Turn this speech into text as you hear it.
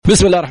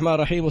بسم الله الرحمن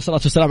الرحيم، والصلاة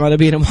والسلام على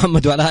نبينا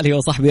محمد وعلى آله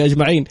وصحبه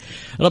أجمعين.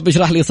 رب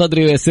اشرح لي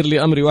صدري ويسر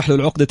لي أمري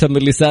واحلل عقدة من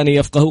لساني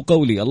يفقه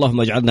قولي.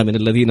 اللهم اجعلنا من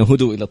الذين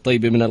هدوا إلى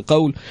الطيب من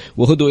القول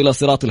وهدوا إلى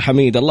الصراط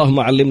الحميد. اللهم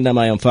علمنا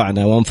ما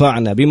ينفعنا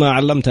وانفعنا بما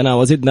علمتنا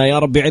وزدنا يا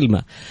رب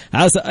علما.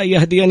 عسى أن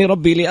يهديني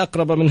ربي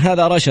لأقرب من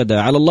هذا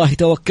رشدا. على الله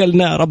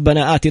توكلنا.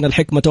 ربنا آتنا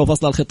الحكمة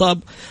وفصل الخطاب.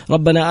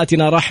 ربنا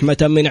آتنا رحمة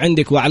من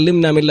عندك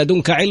وعلمنا من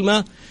لدنك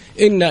علما.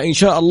 إنا إن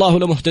شاء الله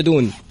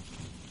لمهتدون.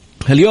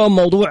 اليوم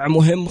موضوع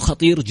مهم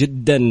خطير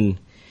جدا.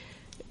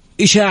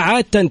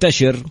 إشاعات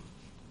تنتشر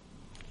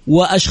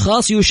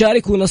وأشخاص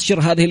يشاركوا نشر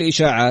هذه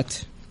الإشاعات،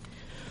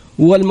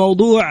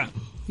 والموضوع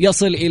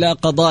يصل إلى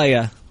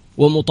قضايا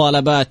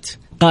ومطالبات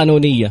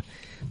قانونية.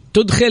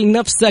 تدخل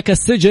نفسك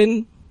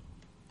السجن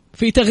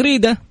في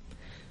تغريدة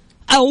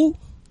أو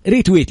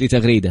ريتويت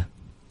لتغريدة.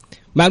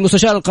 مع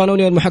المستشار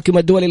القانوني والمحكم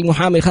الدولي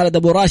المحامي خالد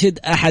أبو راشد،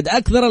 أحد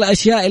أكثر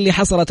الأشياء اللي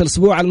حصلت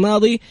الأسبوع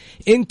الماضي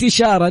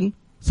انتشارا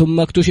ثم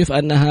اكتشف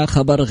أنها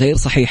خبر غير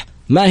صحيح.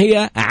 ما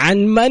هي؟ عن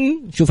من؟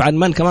 شوف عن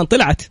من كمان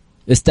طلعت.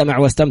 استمع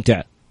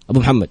واستمتع أبو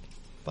محمد.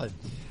 طيب،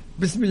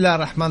 بسم الله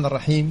الرحمن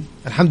الرحيم.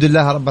 الحمد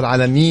لله رب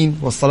العالمين،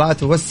 والصلاة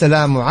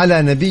والسلام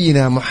على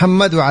نبينا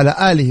محمد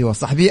وعلى آله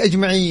وصحبه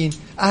أجمعين.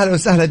 أهلا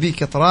وسهلا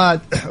بك طراد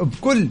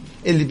وبكل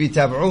اللي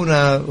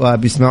بيتابعونا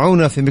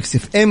وبيسمعونا في ميكس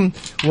اف ام،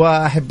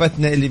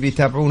 وأحبتنا اللي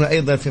بيتابعونا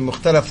أيضا في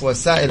مختلف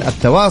وسائل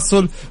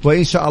التواصل،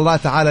 وإن شاء الله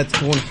تعالى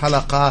تكون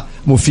حلقة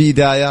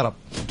مفيدة يا رب.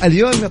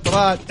 اليوم يا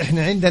طراد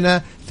احنا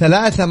عندنا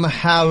 3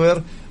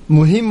 محاور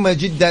مهمة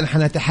جدا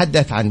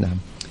حنتحدث عنها.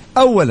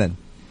 أولا،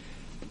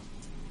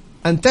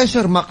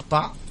 انتشر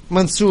مقطع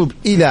منسوب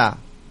إلى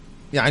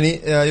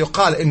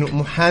يقال إنه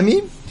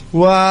محامي،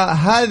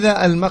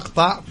 وهذا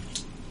المقطع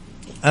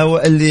أو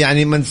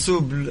اللي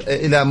منسوب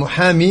إلى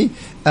محامي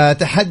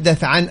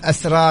تحدث عن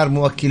أسرار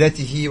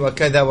موكلته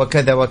وكذا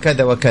وكذا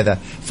وكذا وكذا.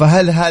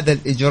 فهل هذا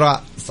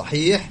الإجراء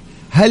صحيح؟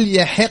 هل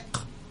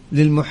يحق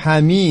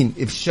للمحامين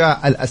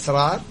إفشاء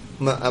الأسرار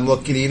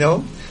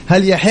موكلينهم؟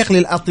 هل يحق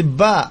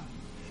للأطباء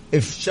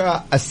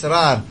إفشاء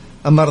أسرار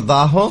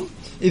مرضاهم؟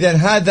 إذن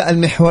هذا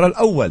المحور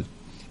الأول.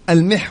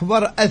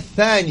 المحور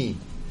الثاني،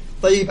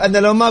 طيب أنا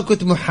لو ما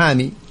كنت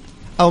محامي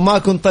أو ما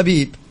كنت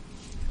طبيب،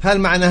 هل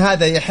معنى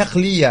هذا يحق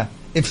لي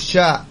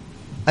إفشاء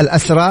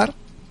الأسرار؟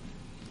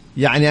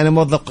 يعني أنا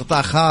موظف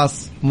قطاع خاص،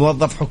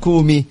 موظف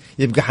حكومي،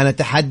 يبقى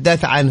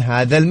حنتحدث عن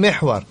هذا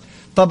المحور.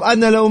 طب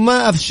أنا لو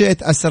ما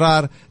أفشيت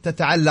أسرار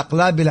تتعلق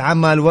لا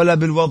بالعمل ولا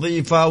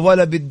بالوظيفة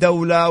ولا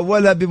بالدولة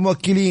ولا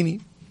بموكليني،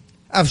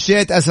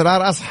 أفشيت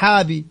أسرار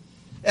أصحابي،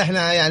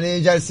 إحنا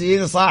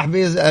جالسين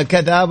صاحبي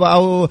كذا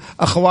أو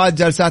أخوات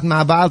جالسات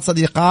مع بعض،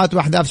 صديقات،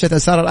 واحدة أفشت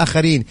أسرار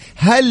الآخرين،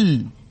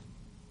 هل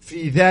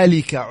في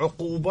ذلك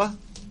عقوبة؟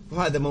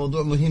 وهذا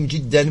موضوع مهم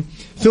جدا.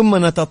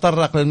 ثم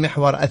نتطرق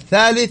للمحور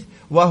الثالث،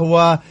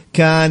 وهو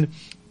كان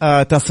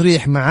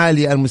تصريح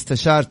معالي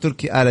المستشار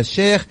تركي آل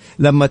الشيخ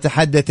لما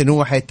تحدث أنه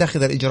هو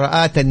حيتخذ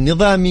الإجراءات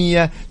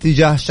النظامية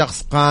تجاه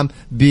شخص قام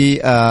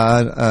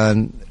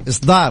بإصدار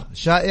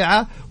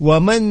شائعة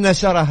ومن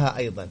نشرها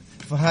أيضا.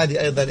 فهذه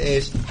أيضا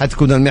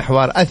حتكون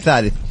المحور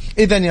الثالث.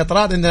 إذن يا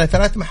طراد عندنا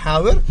 3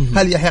 محاور.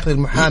 هل يحق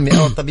للمحامي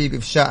أو الطبيب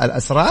إفشاء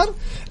الأسرار؟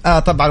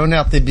 طبعا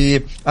نعطي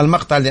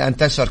بالمقطع اللي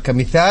انتشر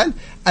كمثال.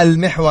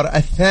 المحور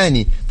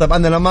الثاني، طب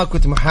أنا لما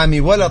كنت محامي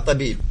ولا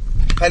طبيب،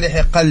 هل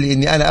يحق لي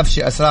أني أنا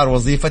أفشي أسرار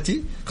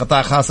وظيفتي،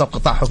 قطاع خاص أو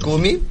قطاع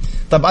حكومي؟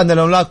 طب أنا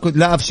لو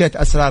لا أفشيت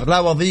أسرار لا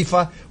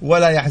وظيفة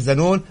ولا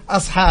يحزنون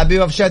أصحابي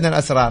وأفشينا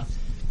الأسرار،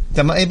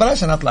 تمام؟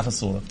 بلاش أنا أطلع في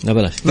الصورة، لا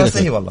بلاش لا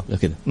صحيح والله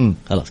كده.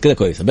 خلاص كده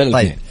كويس بين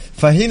طيب،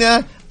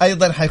 فهنا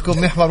أيضا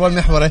حيكون محور.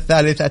 والمحور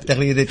الثالث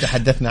التغريدة اللي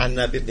تحدثنا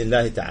عنها بإذن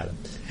الله تعالى.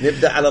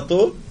 نبدأ على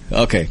طول.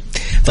 أوكي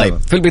طيب،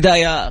 في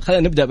البداية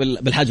خلينا نبدأ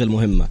بالحاجة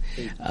المهمة.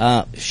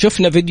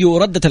 شفنا فيديو،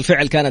 ردة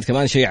الفعل كانت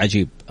كمان شيء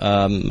عجيب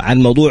عن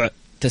موضوع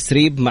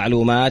تسريب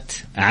معلومات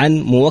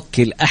عن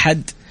موكل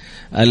أحد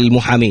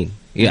المحامين،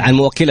 عن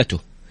موكلته.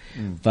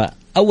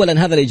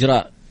 فأولا هذا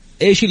الإجراء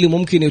إيش اللي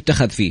ممكن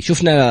يتخذ فيه؟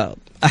 شفنا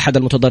أحد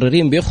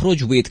المتضررين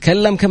بيخرج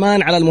وبيتكلم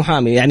كمان على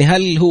المحامي. يعني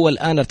هل هو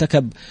الآن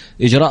ارتكب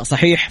إجراء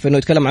صحيح في أنه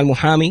يتكلم عن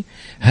المحامي؟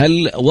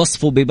 هل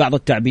وصفه ببعض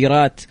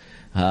التعبيرات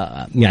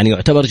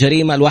يعتبر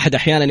جريمة؟ الواحد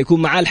أحيانا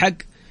يكون معاه الحق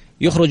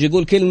يخرج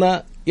يقول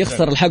كلمة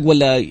يخسر الحق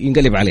ولا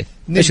ينقلب عليه.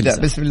 نبدأ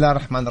بسم الله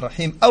الرحمن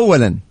الرحيم.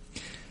 أولا،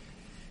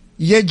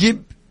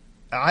 يجب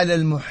على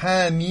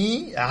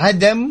المحامي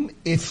عدم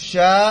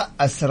إفشاء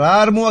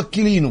أسرار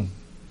موكلينه.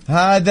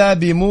 هذا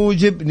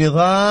بموجب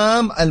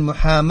نظام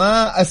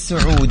المحاماة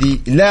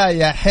السعودي. لا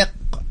يحق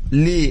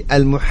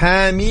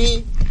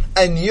للمحامي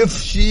أن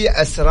يفشي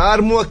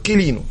أسرار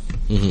موكلينه.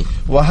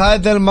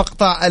 وهذا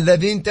المقطع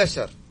الذي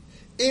انتشر،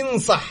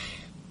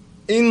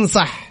 إن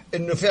صح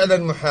إنه فعلا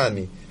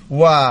محامي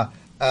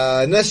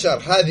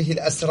ونشر هذه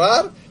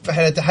الأسرار،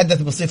 فإحنا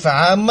نتحدث بصفة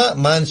عامة،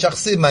 ما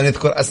شخصي، ما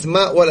نذكر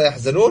أسماء ولا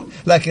يحزنون،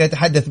 لكن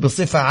نتحدث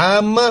بصفة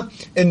عامة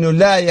إنه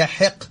لا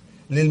يحق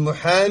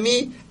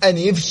للمحامي أن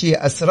يفشي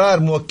أسرار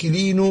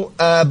موكلينه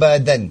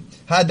أبدا.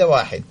 هذا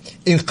واحد.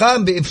 إن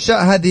قام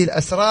بإفشاء هذه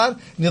الأسرار،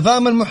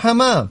 نظام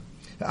المحاماة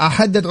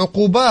أحدد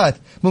عقوبات،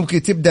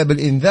 ممكن تبدأ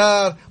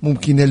بالإنذار،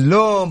 ممكن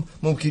اللوم،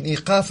 ممكن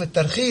إيقاف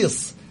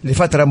الترخيص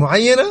لفترة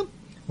معينة،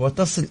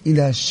 وتصل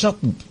إلى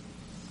شطب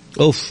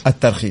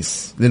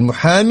الترخيص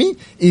للمحامي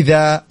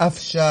إذا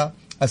أفشى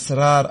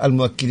أسرار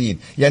الموكلين.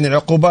 يعني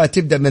العقوبات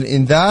تبدأ من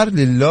الإنذار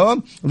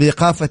للوم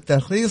لإيقاف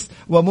الترخيص،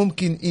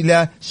 وممكن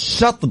إلى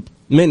شطب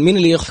مين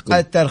اللي يحكم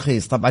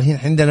الترخيص. طبعا هنا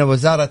عندنا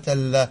وزارة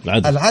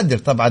العدل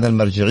طبعا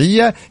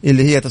المرجعية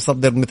اللي هي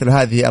تصدر مثل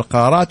هذه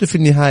القرارات، وفي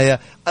النهاية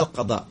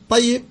القضاء.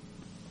 طيب،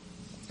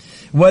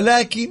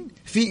 ولكن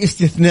في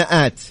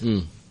استثناءات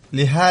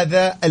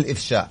لهذا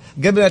الإفشاء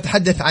قبل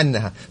أتحدث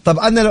عنها. طب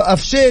أنا لو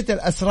أفشيت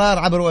الأسرار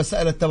عبر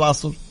وسائل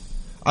التواصل،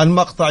 عن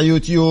مقطع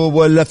يوتيوب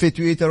ولا في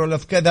تويتر ولا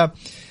في كذا،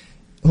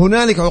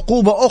 هنالك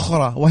عقوبة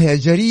أخرى وهي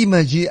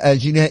جريمة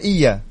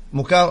جنائية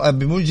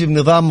بموجب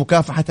نظام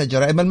مكافحة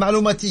الجرائم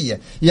المعلوماتية.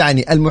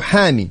 يعني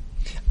المحامي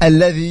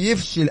الذي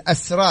يفشي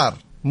الأسرار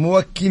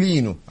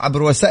موكلينه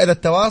عبر وسائل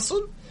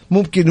التواصل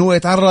ممكن هو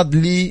يتعرض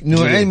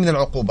لنوعين من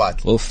العقوبات.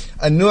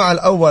 النوع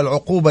الأول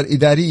عقوبة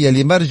الإدارية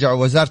لمرجع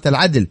وزارة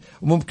العدل،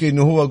 وممكن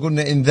هو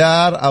قلنا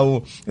إنذار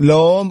أو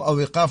لوم أو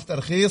إيقاف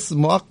ترخيص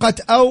مؤقت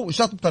أو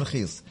شطب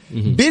ترخيص،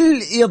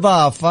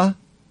 بالإضافة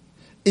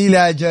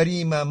إلى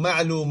جريمة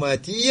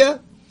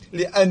معلوماتية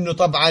لأنه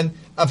طبعا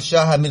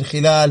أفشاها من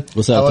خلال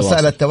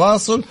وسائل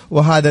التواصل،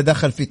 وهذا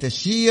دخل في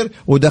تشهير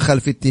ودخل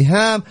في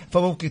اتهام،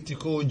 فممكن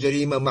تكون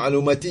جريمة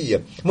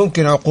معلوماتية.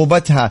 ممكن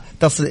عقوبتها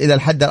تصل إلى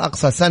الحد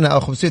الأقصى سنة أو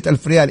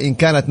 500,000 ريال إن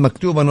كانت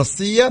مكتوبة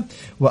نصية.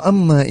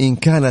 وأما إن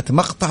كانت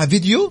مقطع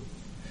فيديو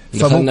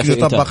فممكن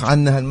يطبق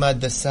عنها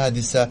المادة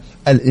السادسة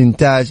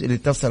الإنتاج، اللي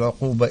تصل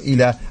عقوبة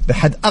إلى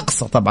بحد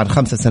أقصى طبعا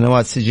 5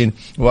 سنوات سجن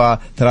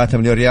و3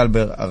 مليون ريال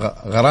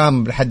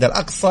بغرام بالحد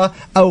الأقصى،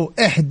 أو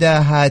إحدى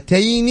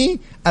هاتين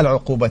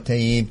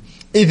العقوبتين.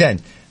 إذن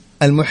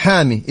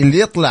المحامي اللي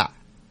يطلع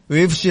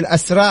ويفشي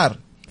الأسرار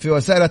في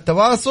وسائل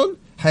التواصل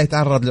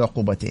حيتعرض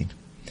لعقوبتين،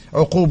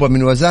 عقوبة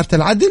من وزارة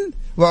العدل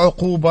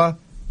وعقوبة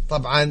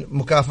طبعا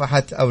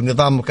مكافحة أو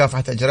نظام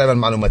مكافحة الجرائم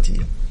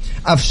المعلوماتية.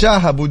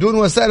 أفشاها بدون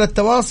وسائل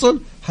التواصل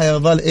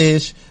حيظل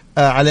إيش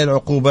عليه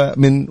العقوبة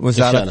من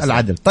وزارة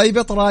العدل. طيب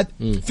يا طراد،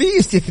 في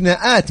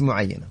استثناءات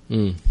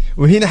معينة،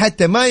 وهنا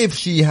حتى ما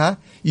يفشيها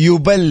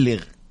يبلغ.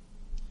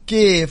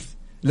 كيف؟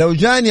 لو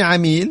جاني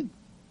عميل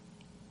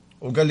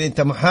وقال لي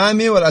أنت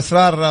محامي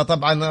والأسرار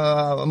طبعا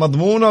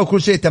مضمونة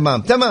وكل شيء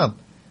تمام،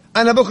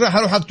 أنا بكرة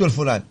حروح أقتل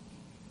فلان،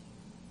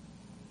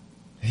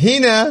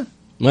 هنا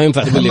ما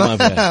ينفع تقول لي ما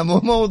فيها. مو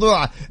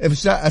موضوع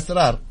إفشاء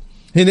أسرار،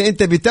 هنا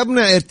أنت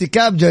بتمنع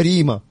ارتكاب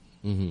جريمة،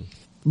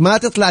 ما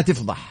تطلع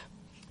تفضح.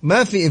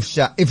 ما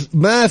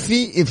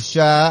في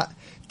إفشاء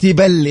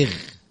تبلغ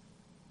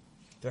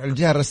تروح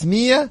الجهة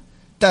الرسمية،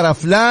 ترى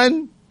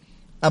فلان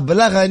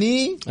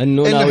أبلغني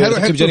إنه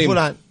حيروح يقتل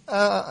فلان،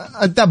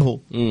 انتبهوا.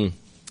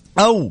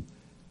 أو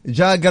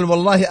جاء قال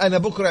والله أنا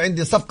بكرة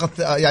عندي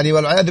صفقة يعني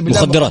والعياذ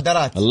بالله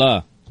مخدرات،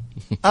 الله.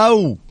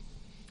 أو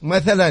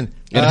مثلا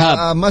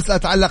مسألة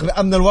تتعلق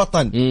بأمن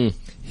الوطن،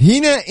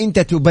 هنا أنت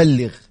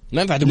تبلغ.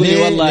 ما ينفع تقول لي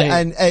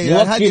والله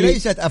هذه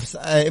ليست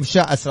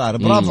إفشاء أسرار.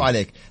 برافو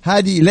عليك،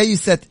 هذه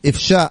ليست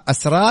إفشاء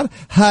أسرار،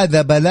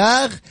 هذا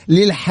بلاغ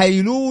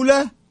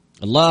للحيلولة،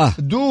 الله،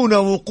 دون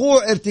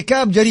وقوع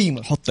ارتكاب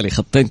جريمة. حط لي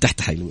خطين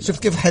تحت حيلولة. شوف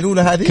كيف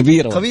حيلولة هذه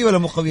كبيرة، قوية ولا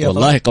مو قوية؟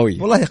 والله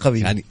قوية، والله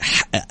قوية، يعني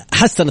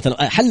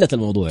حلت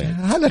الموضوع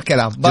يعني. هذا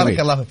الكلام بارك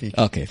جميل. الله فيك.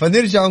 أوكي.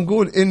 فنرجع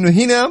نقول إنه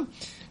هنا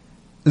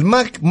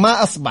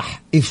ما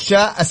أصبح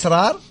إفشاء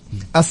أسرار،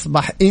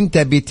 أصبح أنت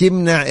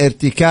بتمنع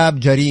ارتكاب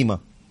جريمة.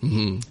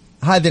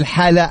 هذه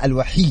الحالة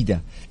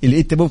الوحيدة اللي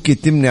أنت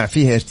ممكن تمنع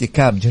فيها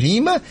ارتكاب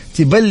جريمة،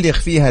 تبلغ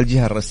فيها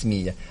الجهة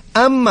الرسمية.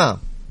 أما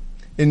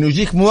إنه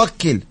يجيك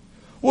موكل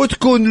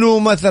وتكون له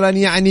مثلا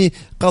يعني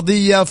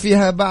قضية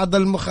فيها بعض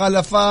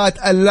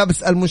المخالفات،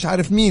 اللبس المش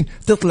عارف مين،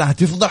 تطلع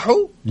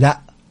تفضحه، لا،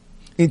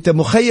 أنت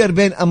مخير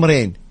بين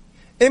أمرين،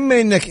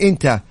 إما إنك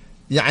أنت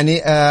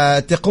يعني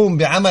تقوم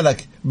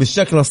بعملك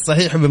بالشكل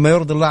الصحيح بما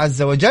يرضي الله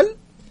عز وجل،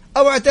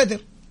 أو اعتذر.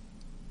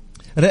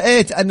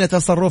 رأيت أن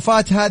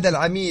تصرفات هذا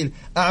العميل،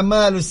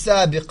 أعماله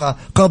السابقة،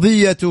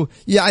 قضيته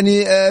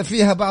يعني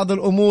فيها بعض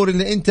الأمور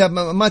اللي أنت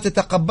ما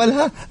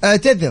تتقبلها،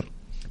 اعتذر،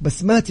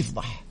 بس ما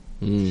تفضح.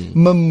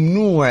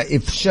 ممنوع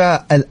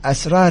إفشاء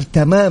الأسرار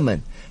تماما.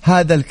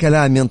 هذا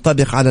الكلام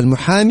ينطبق على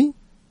المحامي،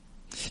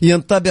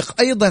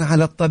 ينطبق أيضا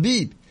على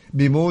الطبيب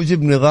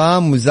بموجب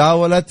نظام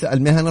مزاولة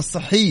المهن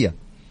الصحية.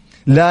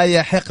 لا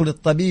يحق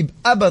للطبيب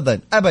أبدا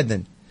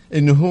أبدا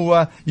إنه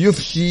هو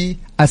يفشي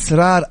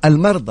أسرار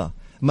المرضى.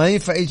 ما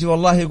ينفع يجي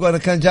والله يقول أنا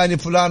كان جاني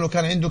فلان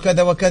وكان عنده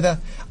كذا وكذا.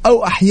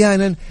 أو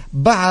أحيانا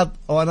بعض،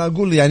 وأنا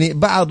أقول يعني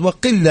بعض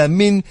وقلة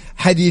من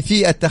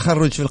حديثي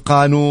التخرج في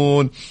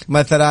القانون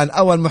مثلا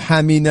أو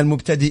المحامين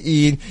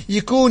المبتدئين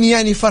يكون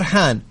يعني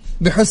فرحان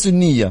بحسن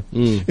نية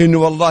إنه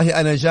والله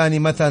أنا جاني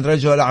مثلا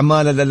رجل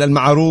الأعمال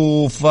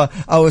المعروف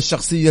أو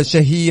الشخصية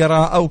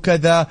الشهيرة أو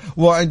كذا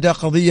وعنده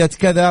قضية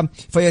كذا،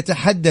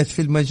 فيتحدث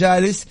في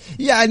المجالس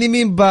يعني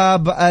من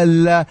باب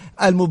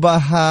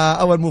المباهاة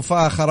أو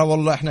المفاخرة،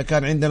 والله إحنا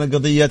كان عندنا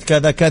قضية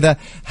كذا كذا.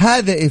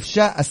 هذا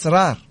إفشاء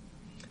أسرار،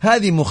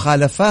 هذه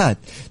مخالفات.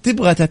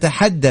 تبغى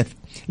تتحدث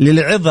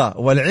للعظة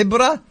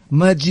والعبرة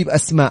ما تجيب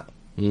أسماء.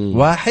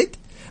 واحد،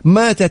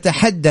 ما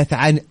تتحدث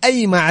عن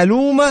أي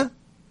معلومة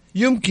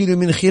يمكن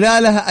من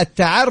خلالها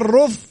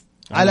التعرف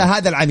على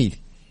هذا العميل.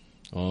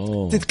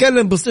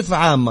 تتكلم بصفة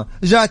عامة،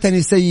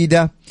 جاءتني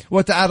سيدة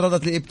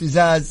وتعرضت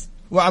لابتزاز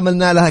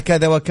وعملنا لها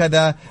كذا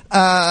وكذا،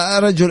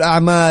 رجل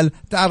أعمال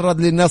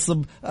تعرض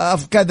للنصب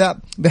كذا،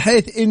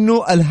 بحيث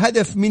إنه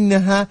الهدف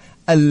منها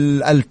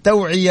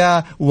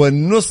التوعية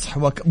والنصح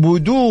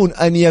بدون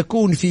أن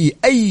يكون في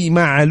أي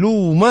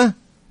معلومة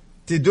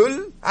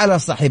تدل على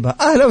صاحبها.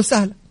 أهلا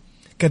وسهلا.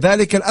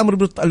 كذلك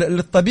الأمر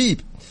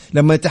للطبيب،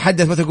 لما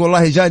يتحدث وتقول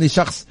والله جاني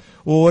شخص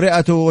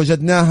ورئته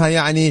وجدناها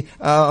يعني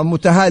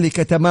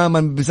متهالكة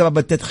تماما بسبب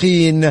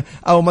التدخين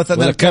أو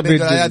مثلا الكبد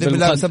والعياذ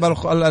بالله بسبب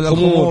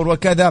الخمور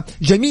وكذا،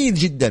 جميل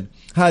جدا،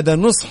 هذا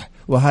نصح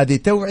وهذه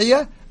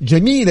توعية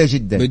جميلة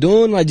جدا،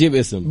 بدون ما تجيب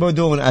اسم،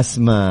 بدون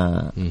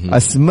أسماء.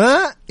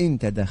 أسماء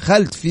أنت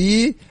دخلت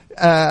في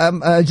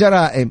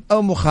جرائم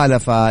أو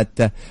مخالفات.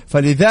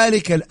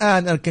 فلذلك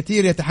الآن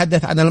الكثير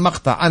يتحدث عن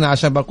المقطع. أنا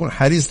عشان بكون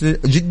حريص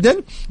جدا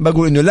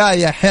بقول إنه لا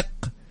يحق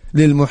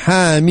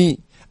للمحامي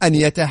أن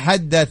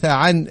يتحدث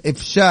عن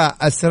إفشاء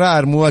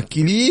أسرار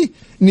موكليه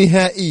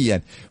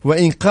نهائيا،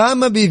 وإن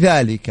قام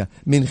بذلك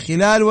من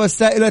خلال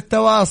وسائل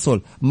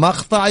التواصل،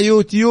 مقطع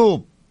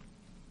يوتيوب،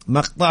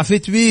 مقطع في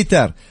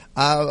تويتر،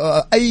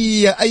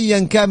 أيا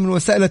كان من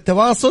وسائل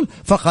التواصل،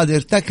 فقد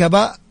ارتكب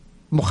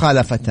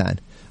مخالفتان: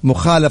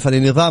 مخالفة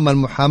لنظام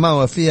المحاماة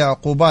وفيها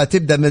عقوبات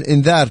تبدأ من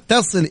الإنذار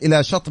تصل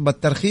إلى شطب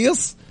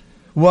الترخيص،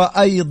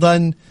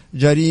 وأيضا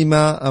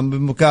جريمة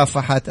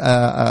بمكافحة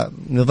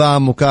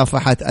نظام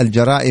مكافحة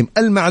الجرائم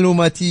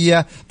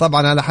المعلوماتية،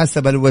 طبعا على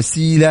حسب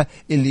الوسيلة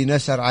اللي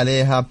نشر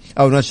عليها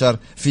أو نشر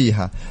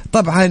فيها.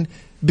 طبعا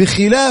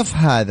بخلاف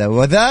هذا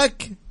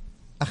وذاك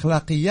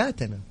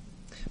أخلاقياتنا،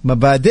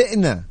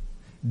 مبادئنا،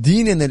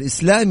 ديننا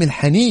الإسلامي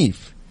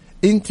الحنيف.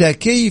 أنت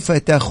كيف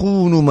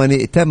تخون من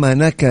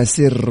ائتمنك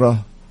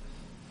سره؟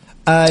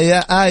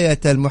 آية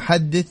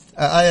المحدث،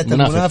 آية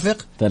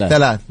المنافق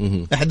ثلاث.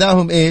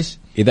 إحداهم إيش؟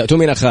 إذا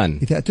أؤتمن خان.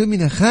 إذا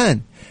أؤتمن خان،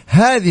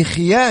 هذه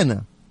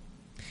خيانة.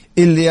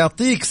 اللي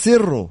يعطيك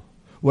سره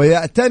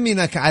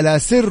ويأتمنك على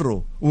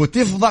سره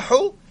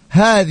وتفضحه،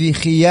 هذه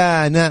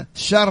خيانة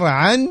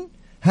شرعا،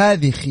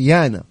 هذه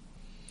خيانة.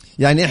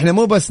 يعني إحنا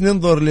مو بس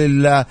ننظر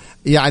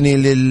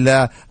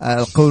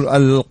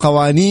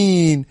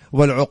القوانين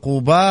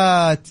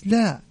والعقوبات،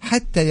 لا،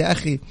 حتى يا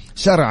أخي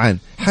شرعا،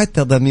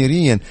 حتى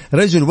ضميريا،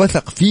 رجل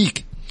وثق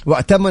فيك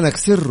وأتمنك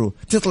سره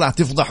تطلع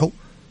تفضحه.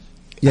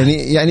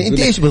 يعني انت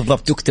ايش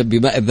بالضبط؟ تكتب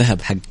بماء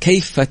الذهب حق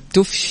كيف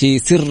تفشي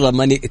سر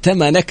من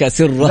ائتمنك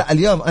سره. لا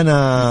اليوم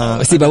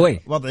انا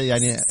سيبويه وضعي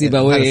يعني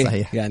سيبويه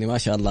صحيح، يعني ما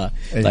شاء الله.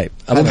 طيب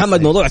ابو محمد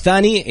صحيح. موضوع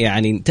ثاني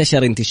يعني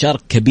انتشر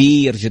انتشار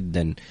كبير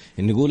جدا،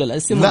 نقول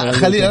الاسم. لا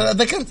خليني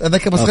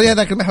ذكرت بس خلينا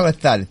ذاك المحور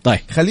الثالث. طيب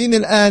خليني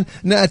الان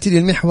ناتي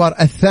للمحور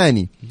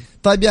الثاني.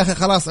 طيب يا اخي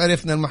خلاص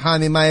عرفنا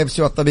المحامي ما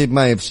يفشي والطبيب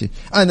ما يفشي.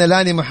 انا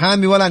لاني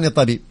محامي ولا اني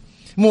طبيب،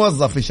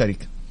 موظف في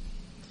شركه،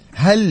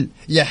 هل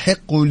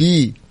يحق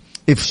لي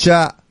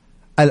إفشاء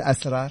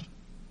الأسرار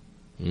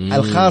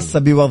الخاصة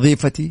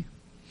بوظيفتي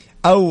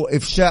أو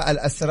إفشاء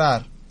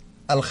الأسرار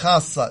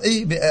الخاصة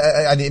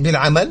يعني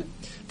بالعمل؟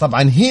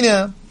 طبعا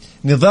هنا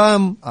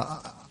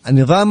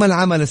نظام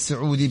العمل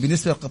السعودي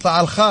بالنسبة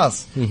للقطاع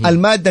الخاص،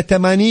 المادة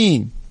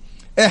 80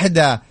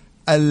 إحدى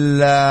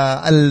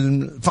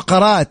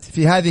الفقرات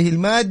في هذه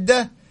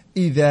المادة: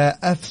 إذا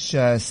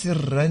أفشى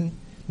سرا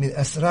من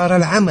أسرار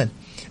العمل.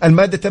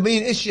 المادة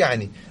 80 إيش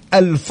يعني؟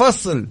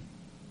 الفصل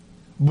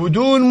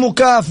بدون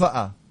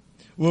مكافأة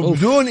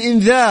وبدون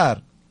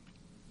إنذار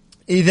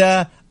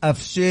إذا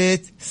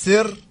أفشيت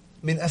سر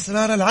من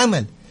أسرار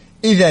العمل.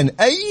 إذن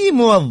أي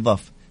موظف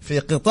في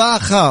قطاع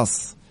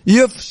خاص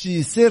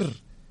يفشي سر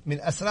من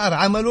أسرار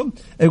عمله،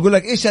 يقول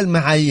لك إيش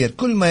المعايير؟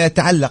 كل ما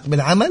يتعلق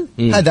بالعمل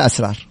هذا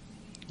أسرار،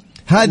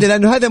 هذا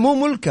لأنه هذا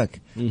مو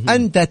ملكك،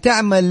 أنت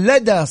تعمل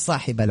لدى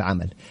صاحب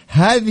العمل.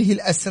 هذه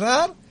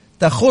الأسرار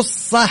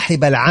تخص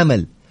صاحب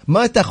العمل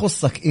ما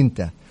تخصك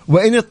أنت،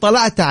 وإن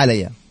اطلعت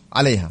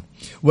عليها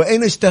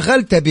وإن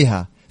اشتغلت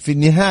بها، في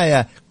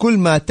النهاية كل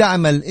ما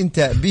تعمل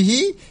أنت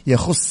به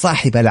يخص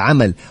صاحب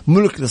العمل،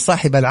 ملك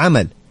لصاحب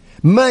العمل.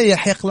 ما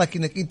يحق لك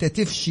أنك أنت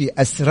تفشي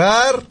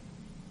أسرار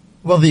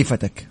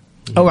وظيفتك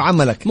أو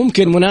عملك.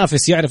 ممكن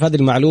منافس يعرف هذه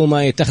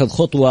المعلومة، يتخذ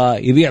خطوة،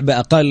 يبيع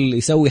بأقل،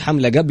 يسوي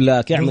حملة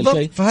قبلك، يعمل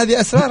شيء،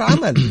 فهذه أسرار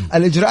عمل.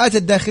 الإجراءات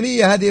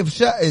الداخلية هذه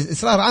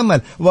إسرار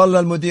عمل. والله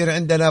المدير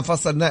عندنا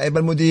فصل نائب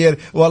المدير،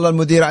 والله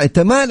المدير، أنت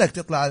مالك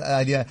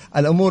تطلع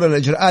الأمور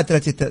الإجراءات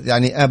التي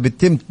يعني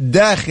بتتم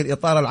داخل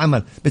إطار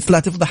العمل بتطلع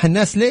تفضح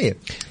الناس ليه؟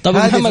 طب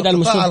محمد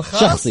المستوى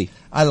الشخصي،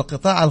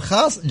 القطاع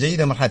الخاص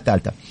جيدة مرحلة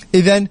ثالثة.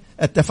 إذن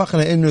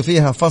اتفقنا إنه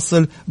فيها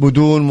فصل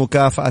بدون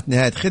مكافأة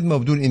نهاية خدمة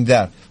وبدون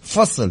إنذار،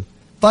 فصل.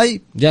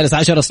 طيب جالس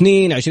 10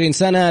 سنين 20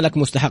 سنة، لك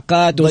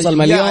مستحقات توصل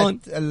مليون،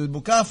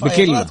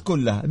 المكافأة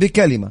كلها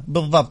بكلمة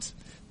بالضبط.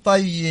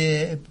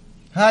 طيب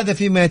هذا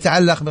فيما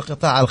يتعلق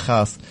بالقطاع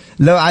الخاص.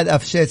 لو عاد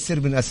أفشيت سر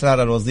من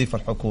أسرار الوظيفة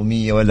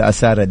الحكومية ولا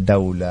أسرار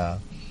الدولة،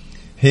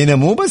 هنا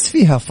مو بس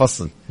فيها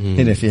فصل،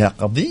 هنا فيها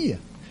قضية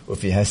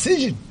وفيها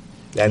سجن،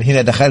 لأن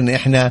هنا دخلنا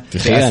إحنا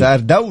في أسرار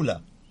دولة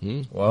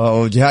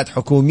وجهات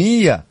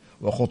حكومية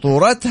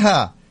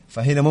وخطورتها،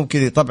 فهنا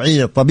ممكن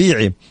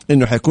طبيعي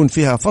إنه حيكون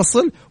فيها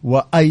فصل،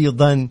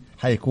 وأيضا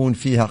حيكون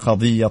فيها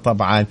قضية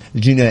طبعا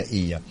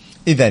جنائية.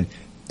 إذن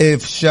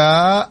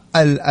إفشاء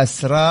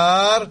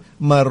الأسرار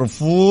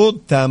مرفوض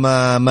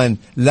تماما،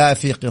 لا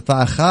في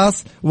قطاع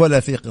خاص ولا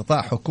في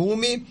قطاع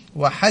حكومي.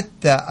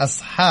 وحتى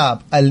أصحاب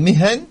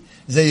المهن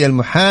زي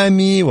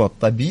المحامي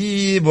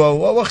والطبيب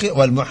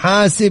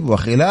والمحاسب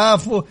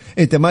وخلافه،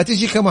 انت ما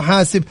تيجي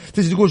كمحاسب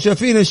تيجي تقول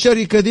شايفين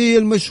الشركة دي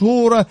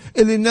المشهورة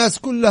اللي الناس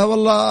كلها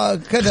والله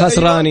كذا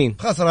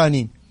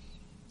خسرانين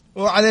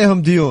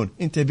وعليهم ديون،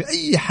 انت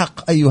بأي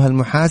حق أيها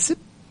المحاسب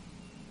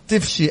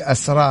تفشي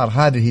أسرار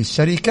هذه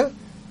الشركة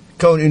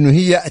كون انه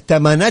هي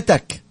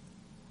ائتمنتك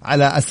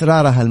على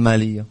أسرارها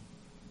المالية؟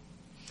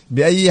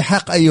 بأي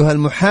حق أيها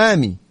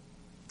المحامي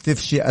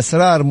تفشي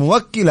أسرار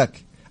موكلك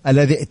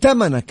الذي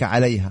ائتمنك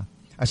عليها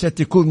عشان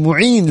تكون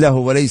معين له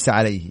وليس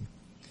عليه؟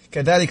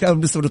 كذلك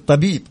بالنسبة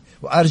للطبيب.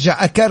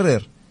 وأرجع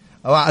أكرر،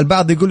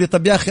 البعض يقول لي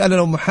طب يا أخي أنا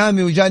لو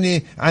محامي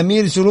وجاني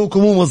عميل سلوكه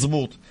مو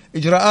مضبوط،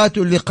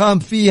 إجراءاته اللي قام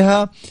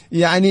فيها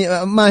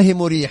يعني ما هي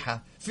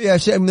مريحة، فيها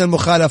شيء من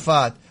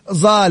المخالفات،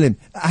 ظالم،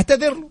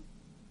 أعتذر له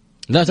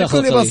لا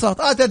تأخذ بكل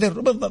بساطة،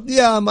 أعتذر بالضبط.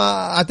 يا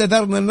ما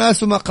اعتذرنا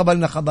الناس وما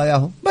قبلنا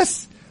قضاياهم،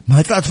 بس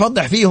ما تطلع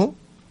تفضح فيهم.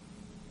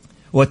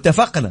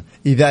 واتفقنا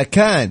إذا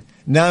كان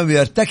ناوي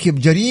يرتكب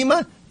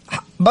جريمة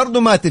برضو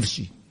ما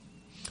تفشي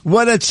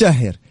ولا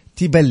تشهر،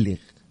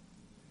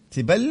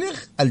 تبلغ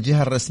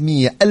الجهة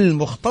الرسمية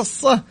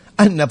المختصة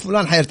أن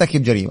فلان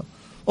حيرتكب جريمة،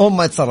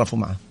 هم يتصرفوا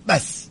معه.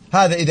 بس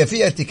هذا إذا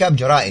في ارتكاب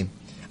جرائم.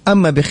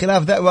 أما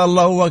بخلاف ذا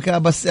والله هو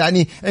بس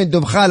يعني عنده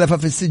مخالفة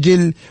في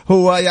السجل،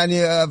 هو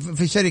يعني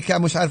في شركة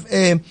مش عارف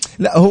إيه،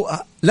 لا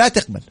هو لا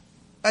تقبل،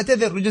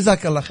 اعتذر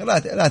وجزاك الله خير،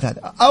 لا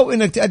هذا، أو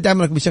إنك تؤدي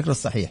عملك بشكل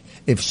الصحيح.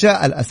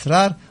 إفشاء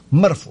الأسرار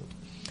مرفوض.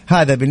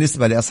 هذا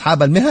بالنسبة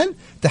لأصحاب المهن.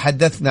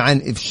 تحدثنا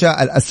عن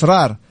إفشاء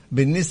الأسرار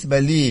بالنسبة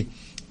لي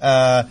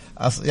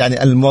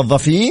يعني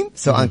الموظفين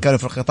سواء كانوا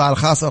في القطاع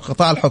الخاص أو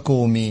القطاع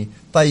الحكومي.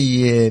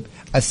 طيب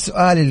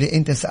السؤال اللي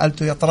أنت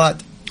سألته يا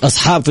طراد،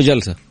 أصحاب في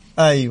جلسة،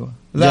 أيوة،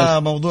 لا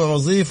موضوع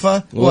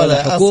وظيفة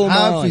ولا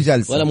أصحاب في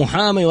جلسة ولا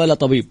محامي ولا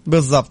طبيب،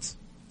 بالضبط،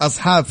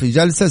 أصحاب في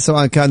جلسة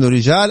سواء كانوا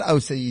رجال أو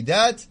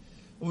سيدات،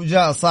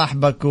 وجاء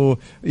صاحبك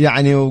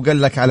يعني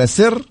وقال لك على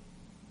سر،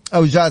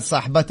 أو جاءت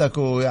صاحبتك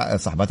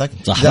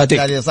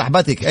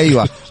صاحبتك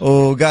أيوة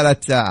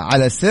وقالت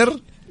على سر،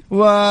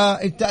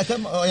 وانت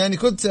يعني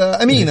كنت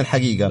أمين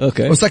الحقيقة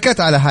وسكت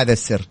على هذا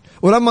السر،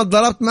 ولما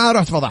ضربت معه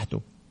رحت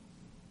فضحته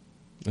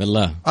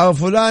والله، أو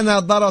فلانة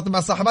ضربت مع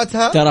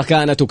صاحبتها ترى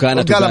كانت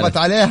وقلبت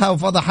عليها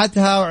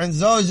وفضحتها وعند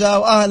زوجها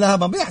وأهلها،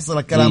 ما بيحصل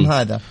الكلام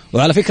هذا.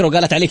 وعلى فكرة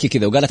وقالت عليك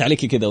كذا وقالت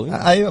عليك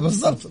كذا. أيوة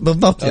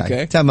بالضبط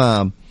يعني.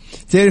 تمام.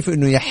 تعرف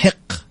إنه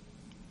يحق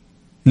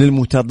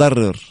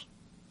للمتضرر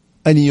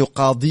أن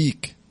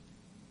يقاضيك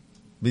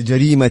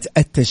بجريمة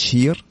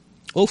التشهير.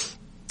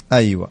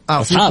 أيوة،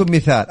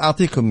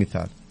 أعطيكم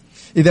مثال.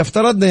 إذا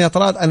افترضنا يا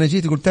طراد أنا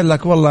جيت قلت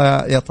لك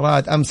والله يا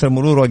طراد أمس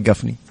المرور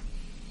وقفني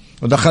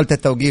ودخلت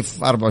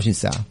التوقيف 24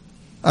 ساعة،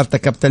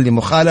 ارتكبت لي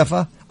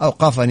مخالفة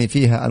أوقفني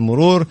فيها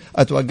المرور،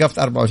 أتوقفت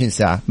 24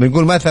 ساعة،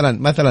 بنقول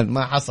مثلا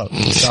ما حصل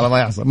إن شاء الله ما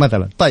يحصل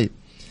مثلا. طيب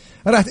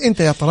رحت أنت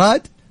يا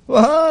طراد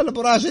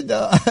أبو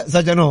راشد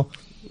سجنوه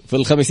في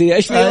الخميسية،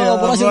 إيش فيه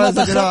أبو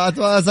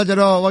راشد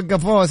سجنوه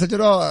وقفوه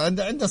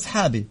عند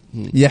أصحابي.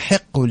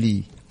 يحق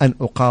لي أن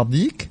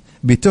أقاضيك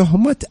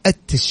بتهمة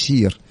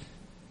التشهير،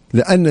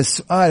 لأن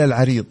السؤال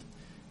العريض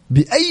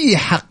بأي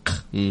حق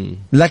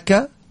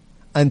لك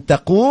أن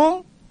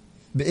تقوم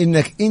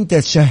بأنك أنت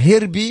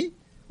تشهر بي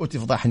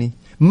وتفضحني؟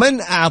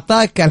 من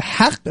أعطاك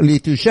الحق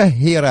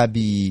لتشهر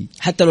بي؟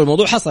 حتى لو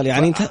الموضوع حصل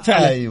يعني أنت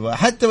فعلا، أيوة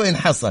حتى وإن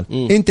حصل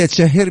أنت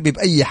تشهر بي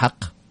بأي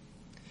حق.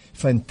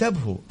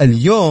 فانتبهوا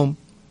اليوم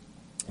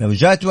لو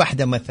جات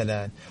واحدة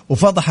مثلا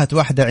وفضحت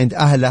واحدة عند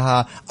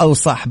أهلها أو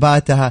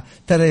صاحباتها،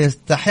 ترى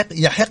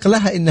يحق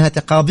لها إنها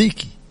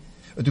تقاضيك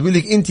وتقول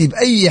لك أنت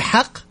بأي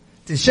حق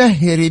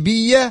تشهري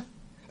بي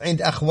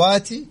عند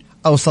أخواتي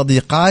أو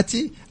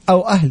صديقاتي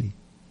أو أهلي.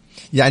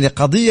 يعني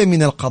قضية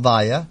من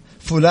القضايا،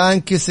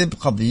 فلان كسب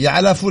قضية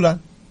على فلان،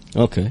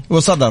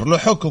 وصدر له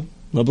حكم،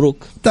 مبروك،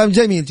 تمام،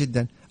 جميل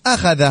جدا.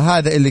 أخذ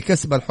هذا اللي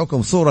كسب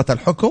الحكم صورة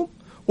الحكم،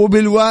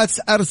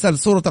 وبالواتس أرسل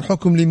صورة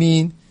الحكم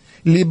لمين؟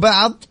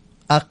 لبعض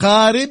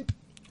أقارب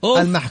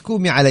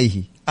المحكوم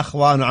عليه،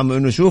 أخوانه، عمو،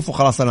 إنه شوفوا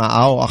خلاص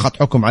أنا أخذت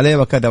حكم عليه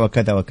وكذا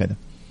وكذا وكذا.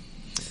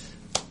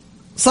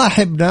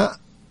 صاحبنا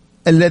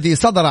الذي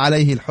صدر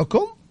عليه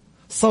الحكم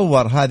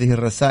صور هذه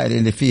الرسائل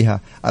اللي فيها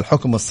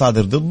الحكم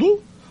الصادر ضده،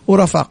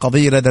 ورفع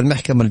قضية لدى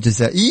المحكمة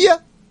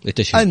الجزائية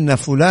أن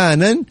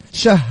فلانا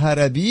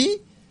شهر بي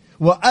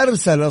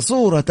وأرسل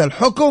صورة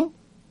الحكم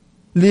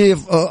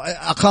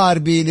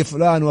لأقاربي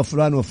لفلان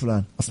وفلان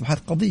وفلان. أصبحت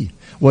قضية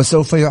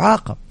وسوف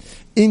يعاقب.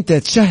 أنت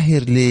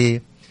تشهر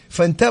ليه؟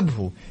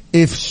 فانتبهوا،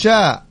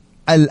 إفشاء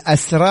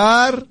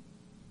الأسرار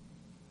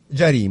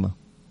جريمة،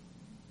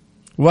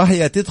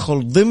 وهي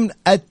تدخل ضمن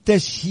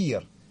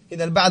التشهير.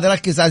 إذا البعض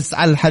ركز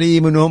على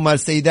الحريم إنه هم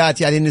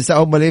السيدات يعني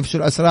النساء هم اللي يفشوا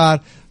الأسرار،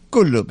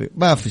 كله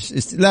ما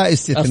فيش لا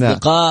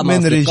استثناء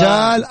من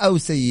رجال أو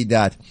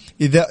سيدات.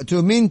 إذا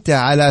اؤتمنت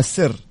على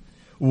سر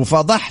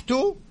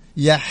وفضحته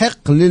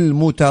يحق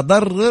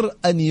للمتضرر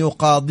أن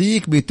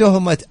يقاضيك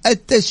بتهمة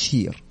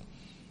التشهير.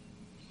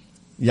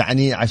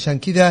 يعني عشان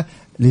كذا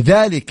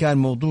لذلك كان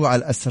موضوع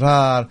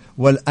الأسرار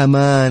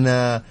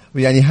والأمانة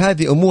يعني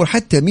هذه أمور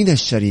حتى من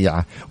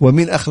الشريعة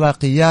ومن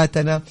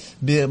أخلاقياتنا،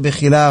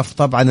 بخلاف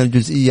طبعا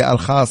الجزئية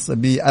الخاصة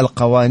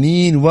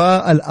بالقوانين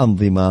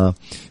والأنظمة.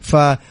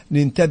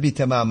 فننتبه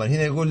تماما.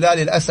 هنا يقول لا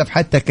للأسف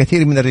حتى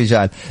كثير من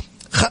الرجال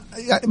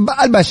يعني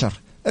البشر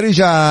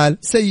رجال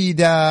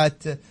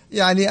سيدات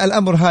يعني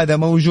الأمر هذا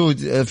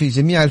موجود في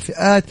جميع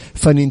الفئات،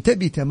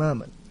 فننتبه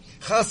تماما.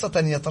 خاصة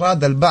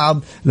يتراضى البعض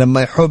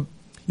لما يحب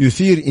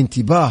يثير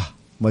انتباه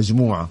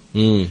مجموعة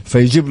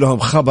فيجيب لهم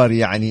خبر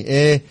يعني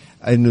ايه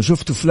انه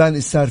شفتوا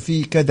فلان صار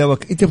فيه كذا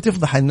انت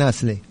بتفضح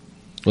الناس ليه؟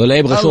 ولا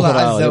يبغى شهرة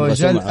الله عز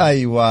وجل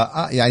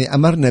ايوه يعني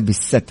امرنا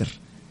بالستر،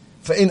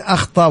 فان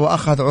اخطأ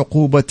واخذ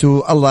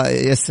عقوبته الله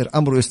ييسر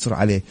امره يستر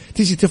عليه،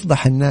 تيجي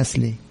تفضح الناس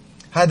ليه؟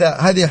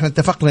 هذه احنا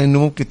اتفقنا انه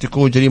ممكن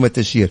تكون جريمة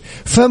تشهير،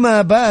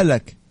 فما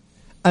بالك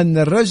ان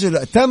الرجل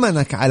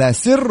ائتمنك على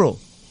سره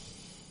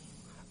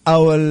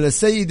او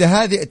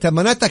السيدة هذه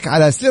ائتمنتك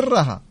على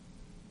سرها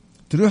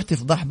تروح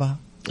تفضح بها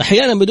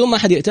احيانا بدون ما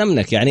حد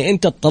يأتمنك. يعني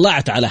انت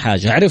اطلعت على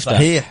حاجة عرفتها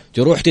صحيح،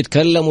 تروح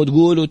تتكلم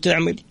وتقول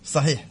وتعمل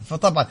صحيح.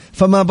 فطبعا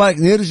فما بالك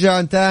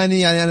نرجع تاني.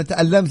 يعني انا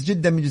تألمت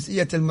جدا من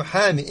جزئية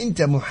المحامي.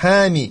 انت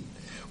محامي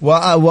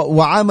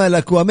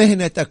وعملك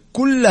ومهنتك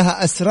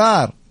كلها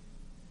اسرار،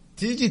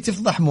 تيجي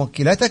تفضح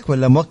موكلتك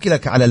ولا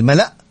موكلك على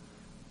الملأ.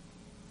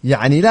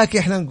 يعني لكن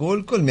احنا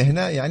نقول كل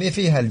مهنة يعني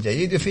فيها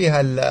الجيد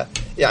وفيها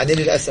يعني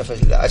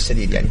للأسف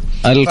الشديد. يعني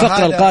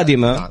الفقرة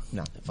القادمة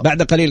نعم.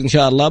 بعد قليل إن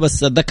شاء الله،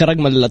 بس أتذكر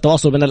رقم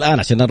التواصل من الآن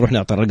عشان نروح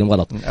نعطي الرقم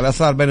غلط.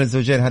 الأسرار بين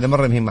الزوجين هذا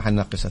مرة مهم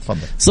حنناقشه. تفضل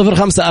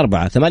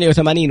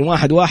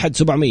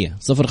 054-88-11700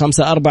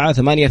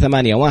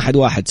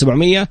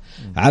 054-88-11700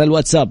 على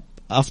الواتساب.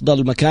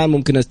 أفضل مكان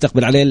ممكن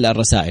نستقبل عليه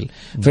الرسائل.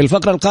 في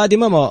الفقرة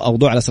القادمة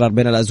موضوع الأسرار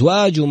بين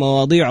الأزواج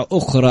ومواضيع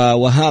أخرى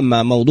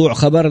وهامة. موضوع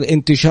خبر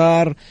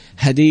انتشار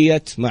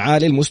هدية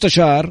معالي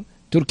المستشار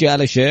تركي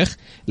آل الشيخ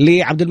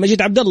لعبد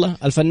المجيد عبد الله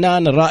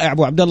الفنان الرائع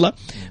أبو عبد الله.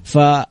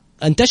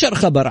 فانتشر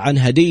خبر عن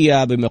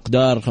هدية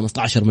بمقدار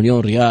 15 مليون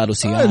ريال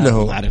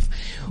وسيارة ما أعرف.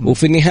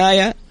 وفي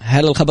النهاية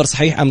هل الخبر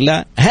صحيح أم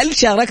لا؟ هل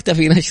شاركت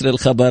في نشر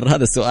الخبر؟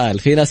 هذا السؤال.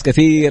 في ناس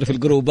كثير في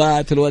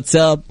الجروبات في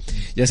الواتساب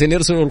جالسين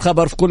يرسلوا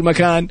الخبر في كل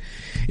مكان.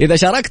 إذا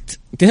شاركت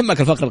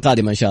تهمك الفقرة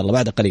القادمة إن شاء الله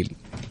بعد قليل.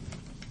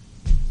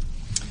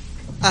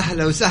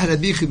 أهلا وسهلا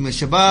بكم يا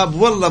شباب،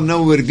 والله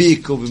منور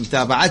بيكم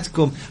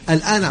بمتابعتكم.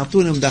 الآن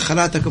أعطونا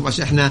مداخلاتكم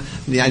عشان إحنا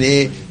يعني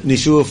إيه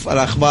نشوف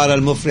الأخبار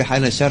المفرحة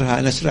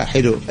نشرها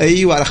حلو.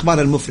 أيوة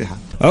الأخبار المفرحة.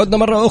 عدنا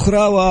مرة أخرى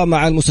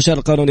ومع المستشار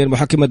القانوني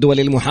المحكم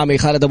الدولي المحامي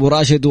خالد أبو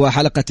راشد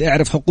وحلقة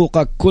اعرف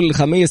حقوقك كل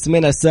خميس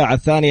من الساعة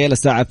 2 إلى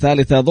الساعة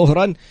 3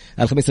 ظهرا.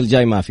 الخميس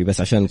الجاي ما في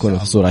بس عشان نكون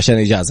في الصورة عشان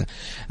إجازة.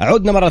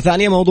 عدنا مرة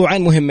ثانية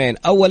موضوعين مهمين.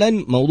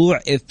 أولا موضوع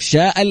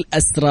إفشاء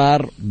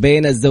الأسرار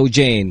بين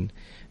الزوجين،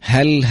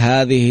 هل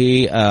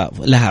هذه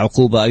لها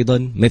عقوبة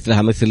أيضا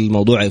مثلها مثل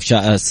موضوع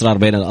إفشاء الأسرار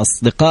بين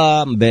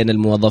الأصدقاء بين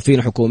الموظفين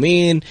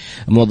الحكوميين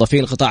موظفين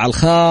القطاع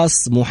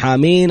الخاص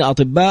محامين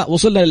أطباء؟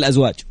 وصلنا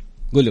للأزواج.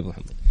 قل لي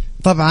محمد.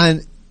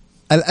 طبعا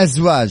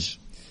الأزواج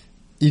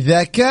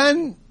إذا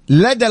كان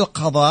لدى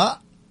القضاء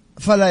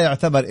فلا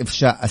يعتبر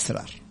إفشاء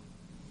أسرار.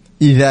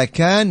 إذا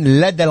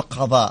كان لدى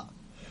القضاء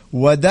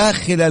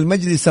وداخل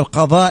المجلس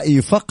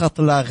القضائي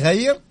فقط لا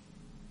غير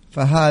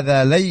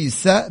فهذا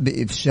ليس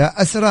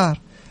بإفشاء أسرار،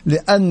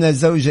 لأن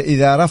الزوجة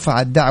إذا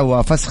رفعت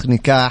دعوى فسخ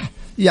نكاح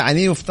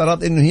يعني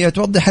يفترض أنه هي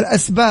توضح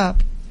الأسباب.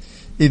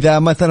 إذا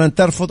مثلا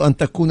ترفض أن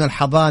تكون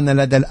الحضانة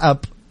لدى الأب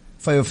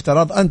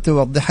فيفترض أن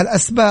توضح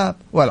الأسباب،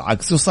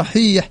 والعكس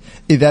صحيح.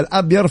 إذا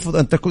الأب يرفض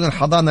أن تكون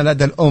الحضانة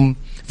لدى الأم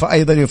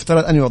فأيضا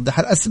يفترض أن يوضح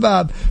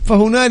الأسباب.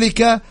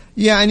 فهنالك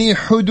يعني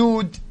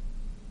حدود،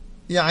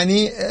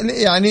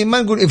 يعني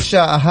ما نقول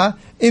إفشاءها،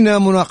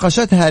 إن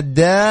مناقشتها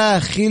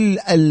داخل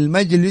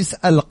المجلس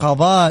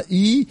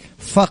القضائي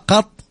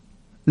فقط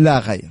لا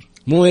غير.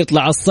 مو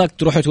يطلع الصك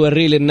تروح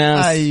توريه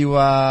للناس.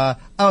 أيوة،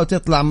 أو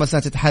تطلع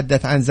مثلا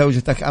تتحدث عن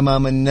زوجتك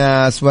أمام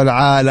الناس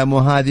والعالم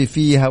وهذه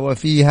فيها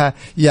وفيها.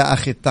 يا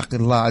أخي اتق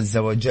الله عز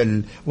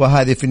وجل،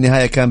 وهذه في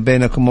النهاية كان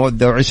بينكم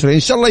مودة وعشرة إن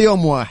شاء الله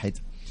يوم واحد،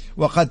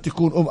 وقد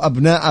تكون أم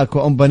أبنائك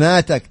وأم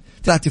بناتك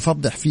لا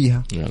تفضح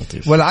فيها.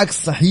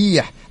 والعكس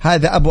صحيح،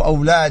 هذا أبو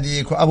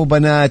أولادك وأبو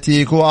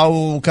بناتك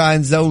أو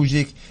كان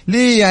زوجك.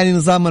 ليه يعني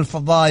نظام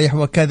الفضايح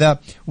وكذا؟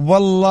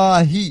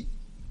 والله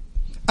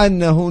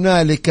أن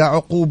هنالك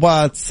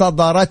عقوبات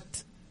صدرت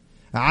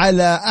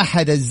على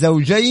أحد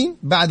الزوجين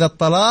بعد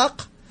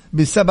الطلاق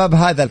بسبب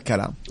هذا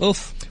الكلام.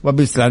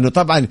 لأنه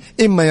طبعا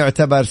إما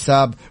يعتبر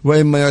ساب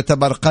وإما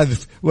يعتبر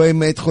قذف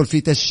وإما يدخل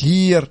في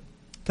تشهير.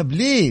 طب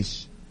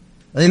ليش؟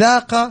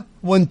 علاقة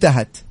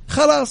وانتهت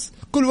خلاص،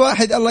 كل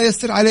واحد الله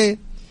يستر عليه.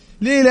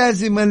 ليه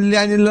لازم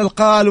يعني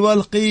القال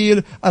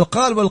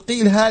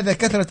والقيل هذا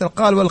كثرة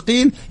القال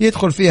والقيل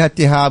يدخل فيها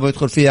اتهام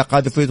ويدخل فيها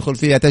قذف ويدخل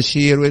فيها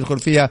تشهير ويدخل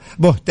فيها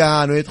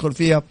بهتان ويدخل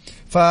فيها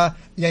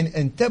يعني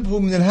انتبهوا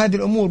من هذه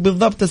الأمور.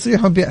 بالضبط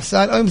تصريح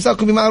بإحسان أو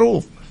إمساك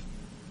بمعروف.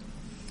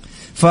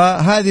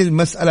 فهذه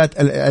المسألة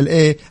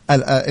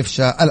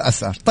الإفشاء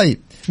الأسرار. طيب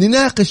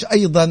نناقش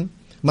أيضا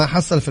ما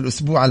حصل في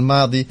الأسبوع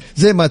الماضي.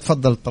 زي ما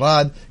تفضل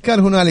طراد، كان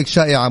هنالك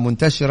شائعة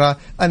منتشرة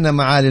أن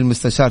معالي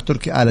المستشار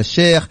تركي آل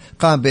الشيخ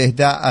قام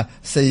بإهداء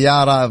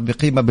سيارة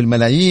بقيمة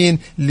بالملايين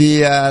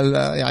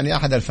يعني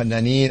أحد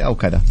الفنانين أو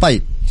كذا.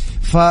 طيب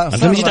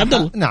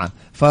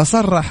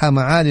فصرح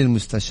معالي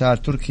المستشار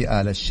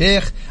تركي آل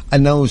الشيخ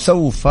أنه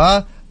سوف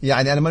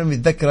يعني أنا ما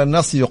متذكر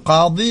النص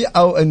يقاضي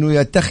أو أنه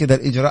يتخذ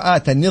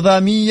الإجراءات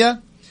النظامية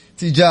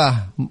تجاه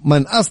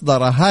من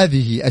أصدر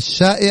هذه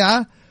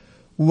الشائعة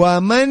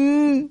ومن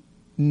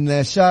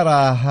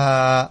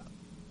نشرها.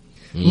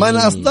 من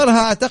أصدرها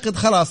أعتقد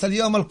خلاص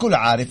اليوم الكل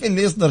عارف،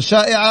 اللي يصدر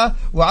شائعة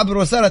وعبر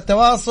وسائل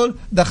التواصل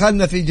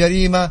دخلنا في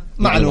جريمة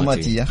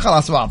معلوماتية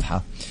خلاص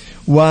واضحة.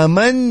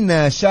 ومن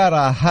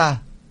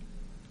نشرها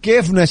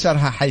كيف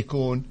نشرها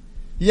حيكون؟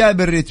 يا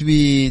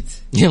بالريتويت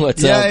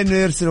يا إنه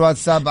يرسل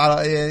واتساب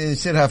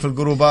ينشرها في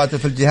الجروبات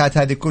وفي الجهات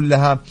هذه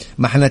كلها.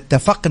 ما احنا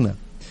اتفقنا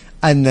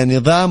أن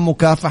نظام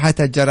مكافحة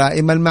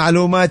الجرائم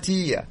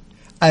المعلوماتية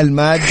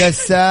المادة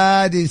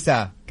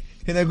السادسة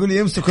هنا يقول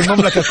يمسك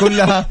المملكة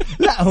كلها.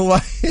 لا هو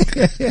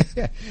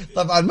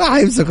طبعا ما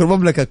هيمسك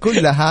المملكة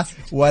كلها،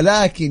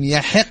 ولكن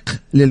يحق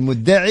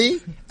للمدعي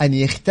أن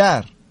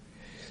يختار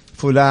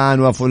فلان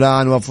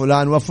وفلان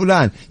وفلان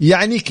وفلان.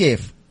 يعني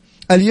كيف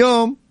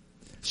اليوم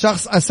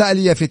شخص أساء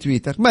لي في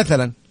تويتر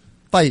مثلا،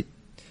 طيب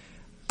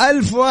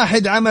 1000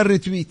 واحد عمل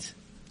ريتويت،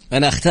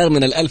 أنا أختار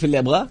من 1000 اللي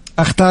أبغاه،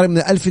 أختار من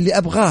 1000 اللي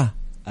أبغاه.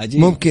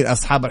 عجيب. ممكن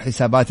أصحاب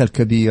الحسابات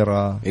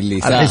الكبيرة اللي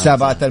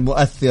الحسابات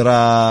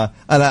المؤثرة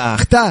أنا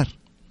أختار.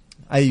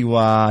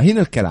 أيوة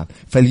هنا الكلام.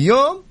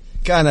 فاليوم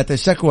كانت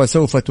الشكوى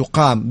سوف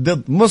تقام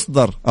ضد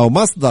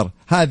مصدر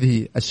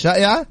هذه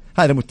الشائعة،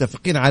 هذا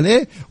متفقين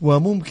عليه،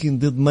 وممكن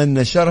ضد من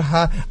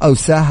نشرها أو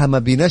ساهم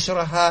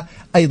بنشرها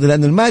أيضا،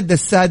 لأن المادة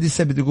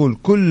السادسة بتقول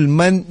كل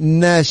من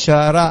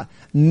نشر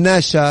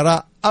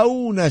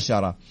أو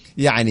نشر،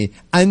 يعني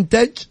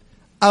أنتج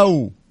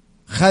أو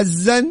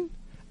خزن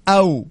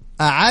أو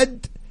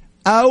أعد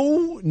أو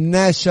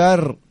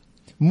نشر،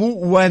 مو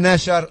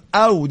ونشر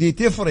أو دي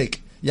تفرق.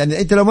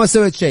 يعني أنت لو ما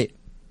سويت شيء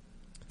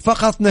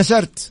فقط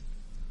نشرت،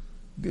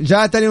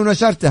 جاتني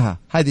ونشرتها،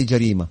 هذه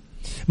جريمة.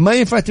 ما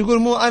ينفع تقول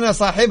مو أنا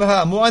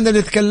صاحبها، مو أنا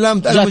اللي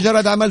تكلمت، أنا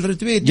مجرد عملت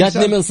ريتويت،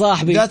 جاتني من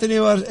صاحبي، جاتني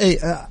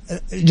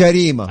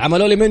جريمة.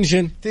 عملوا لي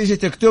منشن، تيجي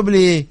تكتب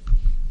لي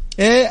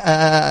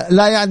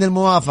لا يعني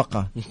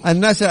الموافقة،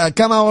 الناس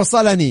كما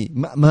وصلني،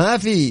 ما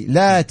في،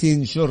 لا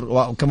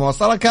تنشر، كما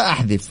وصلك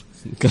أحذف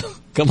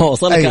كما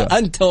وصلك. أيوة.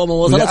 أنت وما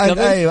وصلك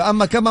أيوة.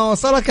 أما كما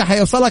وصلك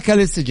حيوصلك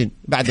للسجن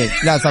بعدين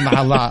لا سمح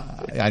الله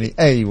يعني.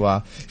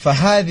 أيوة.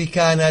 فهذه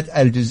كانت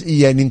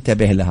الجزئية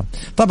ننتبه لها.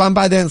 طبعا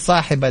بعدين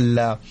صاحب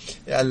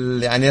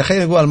يعني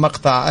خلينا نقول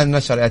المقطع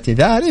النشر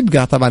اعتذار،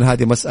 يبقى طبعا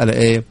هذه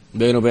مسألة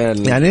بينه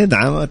وبين يعني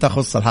نعم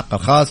تخص الحق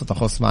الخاص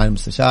وتخص مع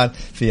المستشار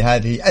في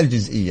هذه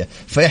الجزئية.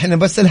 فإحنا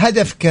بس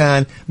الهدف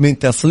كان من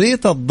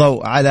تسليط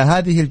الضوء على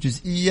هذه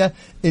الجزئية،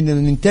 إننا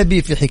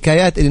ننتبه في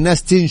حكايات إن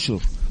الناس تنشر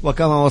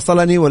وكما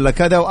وصلني ولا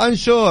كذا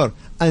وأنشر.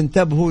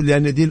 انتبهوا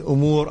لأن دي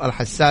الأمور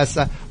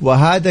الحساسة،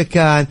 وهذا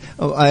كان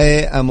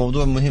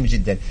موضوع مهم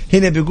جدا.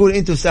 هنا بيقول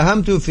أنتوا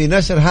ساهمتوا في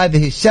نشر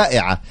هذه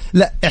الشائعة،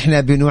 لا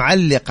إحنا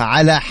بنعلق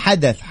على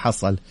حدث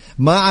حصل،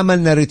 ما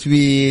عملنا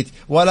ريتويت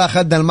ولا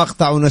أخذنا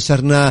المقطع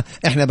ونشرناه.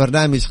 إحنا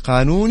برنامج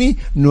قانوني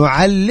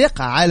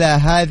نعلق على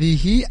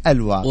هذه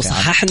الواقع،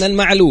 وصححنا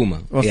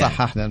المعلومة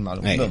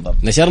المعلومة بالضبط،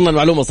 نشرنا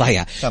المعلومة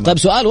صحيحة. طيب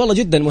سؤال والله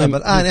جدا مهم.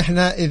 الآن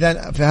إحنا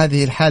إذا في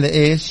هذه الحالة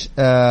إيش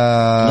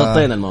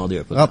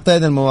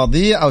غطينا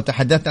المواضيع أو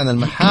تحدثنا عن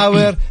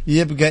المحاور،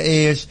 يبقى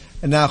إيش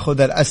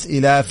ناخذ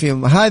الأسئلة في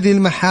هذه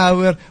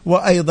المحاور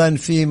وأيضا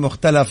في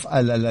مختلف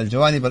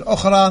الجوانب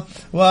الأخرى.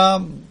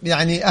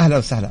 ويعني أهلا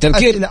وسهلا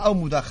أسئلة أو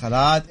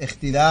مداخلات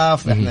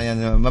اختلاف. إحنا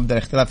يعني مبدأ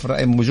الاختلاف في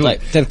الرأي موجود. طيب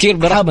تذكير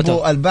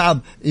برحمته، البعض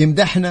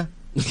يمدحنا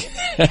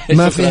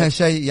ما فيها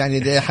شيء،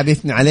 يعني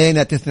حديثنا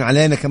علينا تثني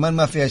علينا كمان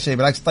ما فيها شيء،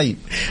 بالعكس. طيب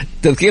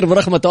تذكير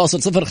برقم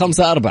التواصل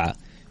 054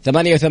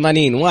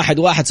 88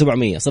 11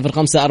 700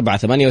 054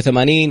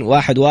 88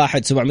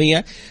 11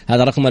 700.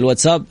 هذا رقم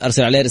الواتساب،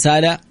 أرسل عليه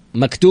رسالة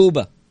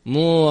مكتوبة،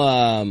 مو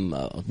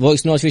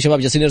فويس نوت. في شباب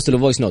جالسين يرسلوا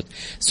فويس نوت.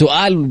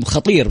 سؤال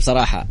خطير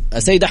بصراحة.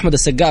 السيد أحمد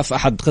السقاف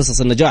أحد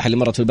قصص النجاح اللي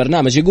مرت في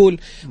البرنامج يقول: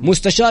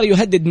 مستشار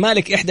يهدد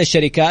مالك إحدى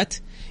الشركات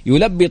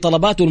يلبي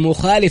طلباته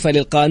المخالفة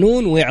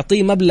للقانون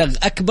ويعطيه مبلغ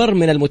أكبر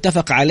من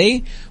المتفق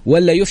عليه،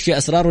 ولا يفشي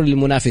أسراره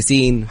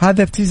للمنافسين.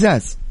 هذا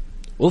ابتزاز.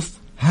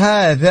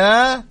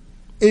 هذا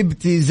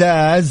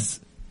ابتزاز.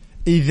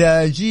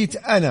 إذا جيت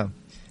أنا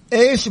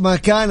إيش ما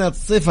كانت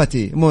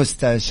صفتي،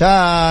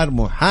 مستشار،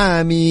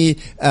 محامي،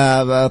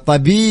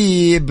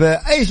 طبيب،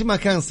 إيش ما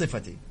كان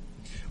صفتي،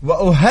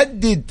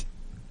 وأهدد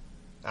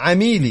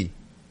عميلي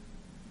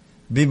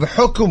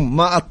بحكم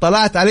ما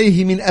اطلعت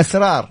عليه من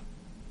أسرار،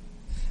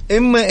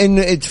 إما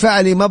إنه ادفع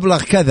لي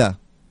مبلغ كذا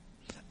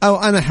أو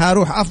أنا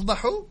حاروح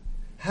أفضحه،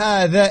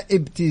 هذا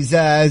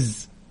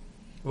ابتزاز،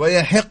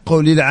 ويحق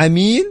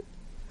للعميل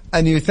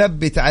أن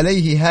يثبت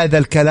عليه هذا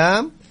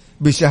الكلام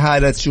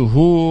بشهادة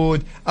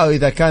شهود، أو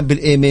إذا كان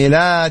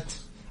بالإيميلات،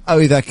 أو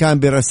إذا كان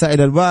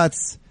برسائل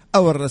الواتس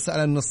أو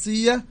الرسائل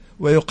النصية،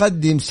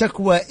 ويقدم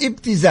شكوى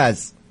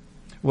ابتزاز،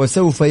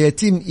 وسوف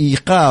يتم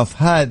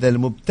إيقاف هذا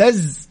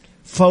المبتز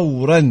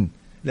فورا،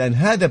 لأن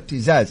هذا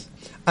ابتزاز.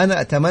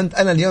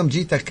 أنا اليوم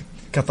جيتك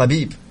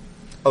كطبيب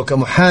أو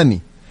كمحامي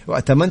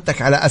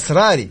وأتمنتك على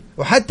أسراري،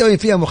 وحتى وإن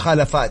فيها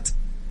مخالفات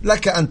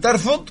لك أن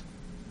ترفض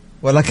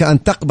ولك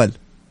أن تقبل.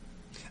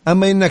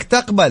 أما إنك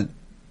تقبل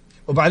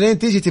وبعدين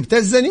تيجي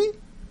تبتزني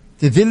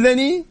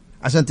تذلني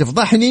عشان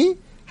تفضحني،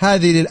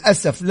 هذه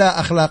للأسف لا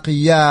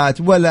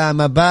أخلاقيات ولا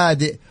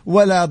مبادئ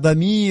ولا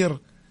ضمير،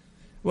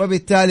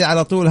 وبالتالي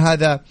على طول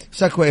هذا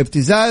شكوى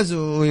ابتزاز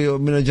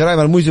ومن الجرائم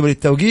الموجبة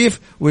للتوقيف،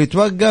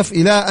 ويتوقف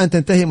إلى أن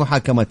تنتهي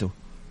محاكمته.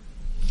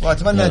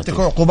 وأتمنى أن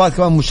تكون عقوبات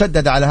كمان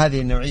مشددة على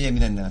هذه النوعية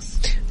من الناس.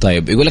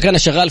 طيب يقول لك أنا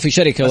شغال في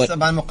شركة بس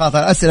طبعا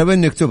مقاطعة أسئلة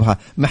وين نكتبها؟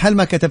 محل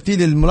ما كتبتي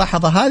لي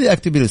الملاحظة هذه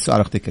أكتبي لي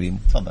السؤال أختي كريم.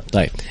 تفضل.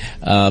 طيب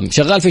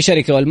شغال في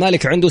شركة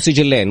والمالك عنده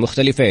سجلين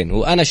مختلفين،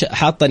 وأنا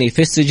حاطني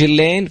في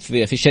السجلين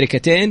في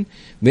الشركتين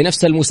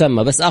بنفس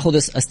المسمى، بس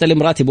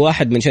أستلم راتب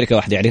واحد من شركة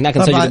واحدة، يعني هناك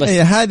طبعا بس.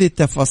 هذه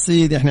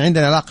التفاصيل إحنا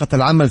عندنا علاقة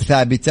العمل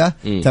ثابتة.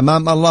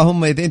 تمام.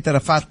 اللهم إذا أنت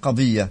رفعت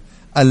قضية،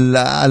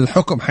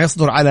 الحكم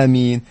حيصدر على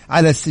مين؟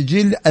 على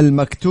السجل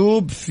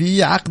المكتوب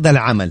في عقد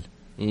العمل.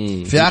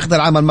 في عقد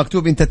العمل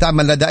مكتوب أنت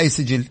تعمل لدى أي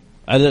سجل؟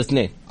 على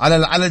الاثنين،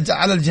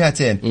 على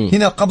الجهتين.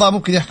 هنا القضاء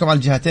ممكن يحكم على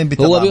الجهتين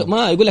بالتضامن. هو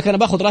ما يقول لك أنا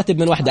باخذ راتب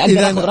من واحدة،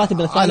 أقدر أخذ راتب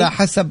من الثاني على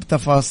حسب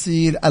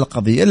تفاصيل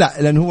القضية. لا،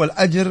 لأن هو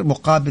الأجر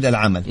مقابل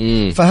العمل.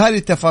 فهذه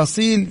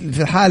التفاصيل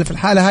في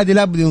الحالة هذه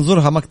لابد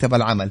ينظرها مكتب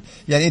العمل،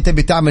 يعني أنت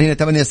بتعمل هنا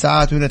 8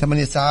 ساعات وهنا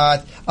 8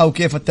 ساعات، أو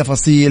كيف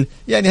التفاصيل،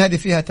 يعني هذه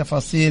فيها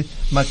تفاصيل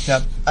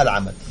مكتب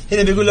العمل.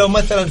 هنا بيقول لو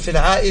مثلا في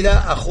العائلة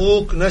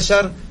أخوك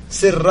نشر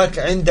سرك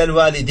عند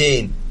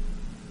الوالدين،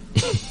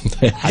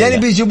 يعني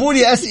بيجيبوا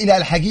لي أسئلة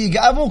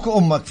الحقيقة أبوك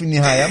وأمك في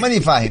النهاية، ماني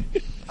فاهم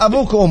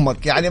أبوك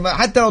وأمك، يعني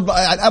حتى لو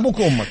يعني أبوك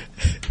وأمك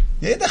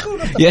يدخلوا.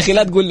 يا أخي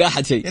لا تقول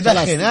لأحد شيء.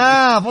 يدخل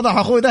فضح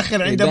أخوه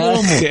يدخل عند أبوه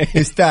وأمه.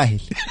 يستاهل.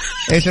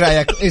 إيش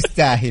رأيك؟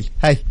 يستاهل.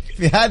 هاي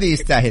في هذه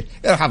يستاهل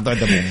يروح عند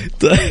أبوه.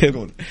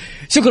 طيب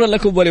شكرا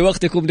لكم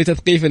ولوقتكم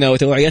لتثقيفنا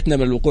وتوعيتنا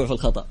من الوقوع في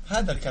الخطأ.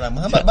 هذا الكلام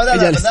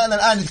بدأنا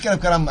الآن نتكلم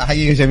كلام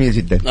حقيقي جميل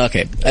جدا.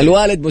 أوكي.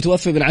 الوالد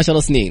متوفي من 10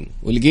 سنين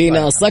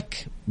ولقينا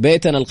صك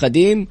بيتنا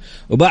القديم،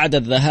 وبعد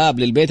الذهاب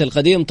للبيت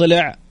القديم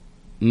طلع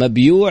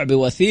مبيوع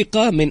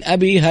بوثيقة من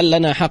أبي، هل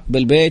لنا حق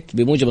بالبيت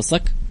بموجب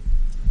الصك؟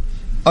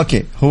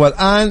 أوكي. هو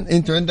الآن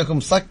أنتم عندكم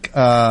صك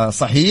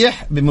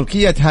صحيح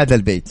بملكية هذا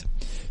البيت،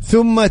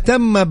 ثم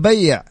تم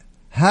بيع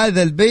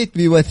هذا البيت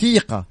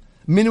بوثيقة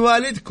من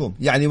والدكم،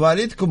 يعني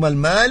والدكم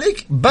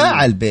المالك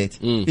باع البيت.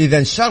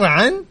 إذن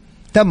شرعا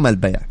تم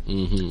البيع،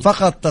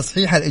 فقط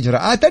تصحيح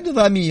الإجراءات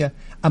النظامية.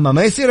 أما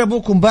ما يصير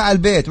أبوكم باع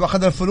البيت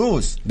وأخذ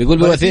الفلوس بيقول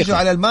بوثيقة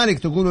على المالك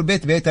تقولوا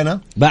البيت بيتنا،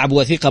 باع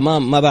بوثيقة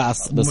ما باع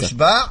مش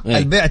باع.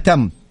 البيع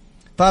تم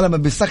طالما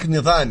بصك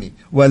نظامي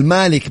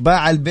والمالك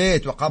باع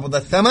البيت وقبض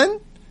الثمن.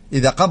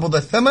 إذا قبض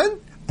الثمن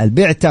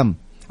البيع تم.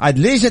 عاد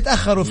ليش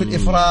تأخروا في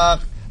الإفراغ؟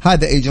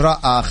 هذا إجراء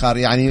آخر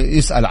يعني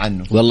يسأل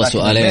عنه. والله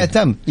سؤالين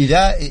تم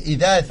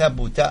إذا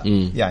ثبت.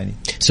 يعني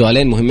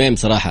سؤالين مهمين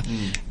بصراحة.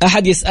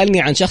 أحد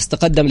يسألني عن شخص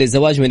تقدم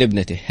للزواج من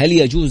ابنته، هل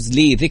يجوز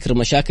لي ذكر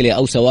مشاكله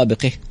أو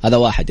سوابقه؟ هذا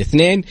واحد.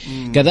 2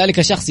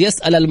 كذلك شخص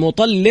يسأل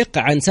المطلق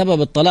عن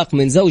سبب الطلاق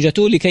من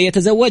زوجته لكي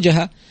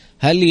يتزوجها،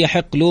 هل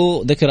يحق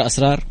له ذكر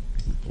أسرار؟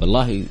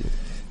 والله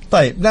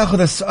طيب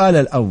نأخذ السؤال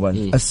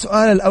الأول.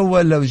 السؤال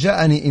الأول، لو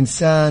جاءني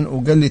إنسان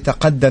وقال لي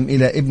تقدم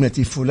إلى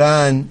ابنتي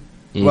فلان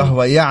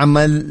وهو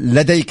يعمل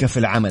لديك في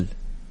العمل،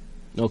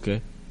 أوكي،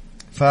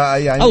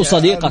 فيعني أو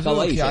صديقك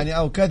أو أي يعني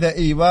أو كذا،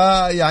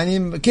 أيوة،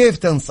 يعني كيف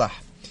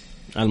تنصح؟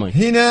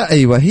 هنا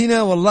أيوة،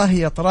 هنا والله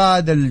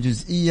يطراد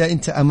الجزئية.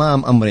 أنت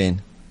أمام أمرين.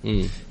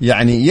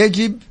 يعني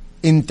يجب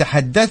إن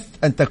تحدثت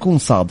أن تكون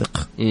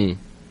صادق،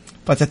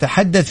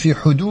 فتتحدث في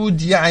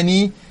حدود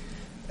يعني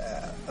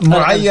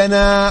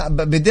معينة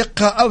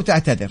بدقة، أو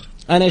تعتذر.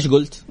 أنا إيش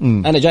قلت؟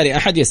 أنا جاني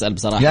أحد يسأل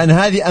بصراحة، يعني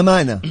هذه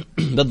أمانة.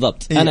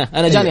 بالضبط.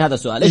 أنا جاني هذا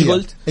السؤال، إيش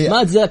قلت؟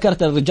 ما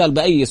تذكرت الرجال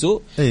بأي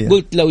سوء.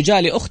 قلت لو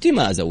جالي أختي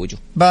ما أزوجه.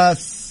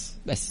 بس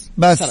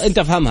أنت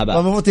فهمها بقى،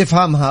 المفروض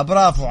تفهمها.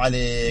 برافو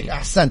عليك،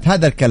 أحسنت.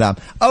 هذا الكلام.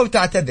 أو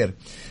تعتذر.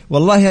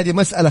 والله هذه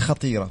مسألة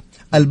خطيرة.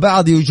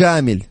 البعض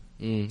يجامل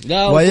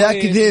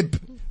ويكذب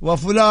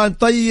وفلان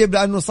طيب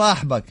لأنه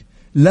صاحبك.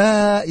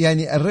 لا،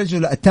 يعني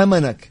الرجل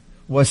أتمنك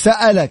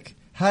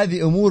وسألك،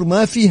 هذه أمور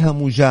ما فيها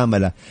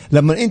مجاملة.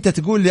 لما أنت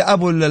تقول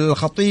لأبو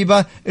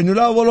الخطيبة إنه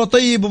لا والله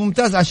طيب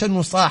وممتاز عشان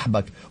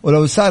مصاحبك،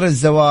 ولو صار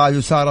الزواج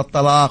وصار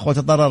الطلاق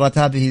وتضررت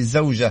هذه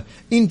الزوجة،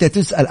 أنت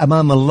تسأل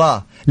أمام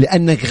الله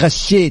لأنك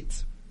غشيت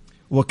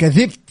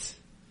وكذبت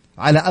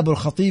على أبو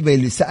الخطيبة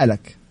اللي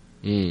سألك.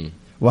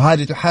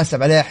 وهذه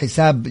تحاسب عليها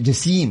حساب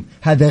جسيم.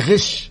 هذا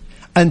غش.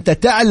 أنت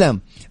تعلم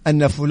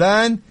أن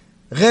فلان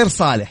غير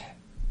صالح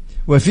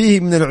وفيه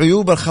من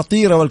العيوب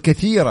الخطيرة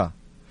والكثيرة،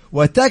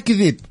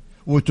 وتكذب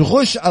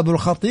وتغش أبو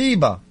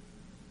الخطيبة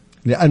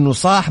لأنه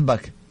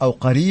صاحبك أو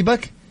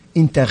قريبك،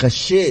 أنت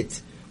غشيت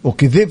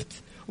وكذبت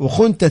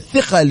وخنت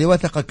الثقة اللي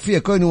وثقك فيها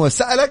كونه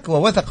وسألك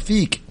ووثق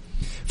فيك.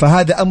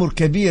 فهذا أمر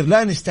كبير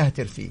لا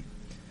نستهتر فيه.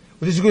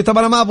 وتجي تقول طب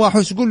أنا ما أبغى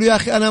أحوش، قول له يا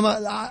أخي أنا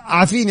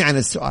عافيني عن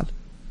السؤال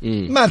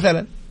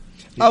مثلا،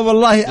 أو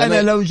والله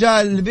أنا لو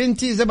جاء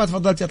لبنتي زي ما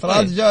تفضلت يا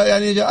طراد جاء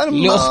يعني جاء أنا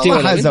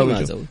ما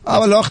حزوجه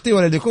ولا أختي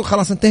ولا يكون،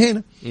 خلاص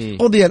انتهينا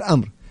قضي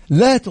الأمر.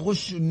 لا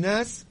تغشوا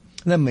الناس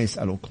لما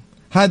يسألوكم.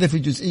 هذا في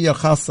جزئية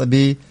خاصة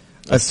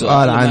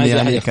بالسؤال عن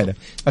يعني كذا.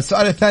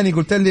 السؤال الثاني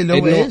قلت لي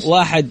اللي هو إيش؟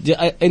 واحد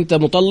أنت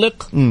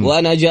مطلق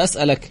وأنا أجي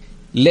أسألك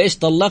ليش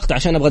طلقت؟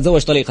 عشان أبغى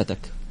أتزوج طليقتك.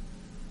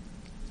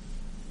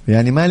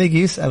 يعني ما لقي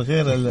يسأل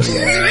غير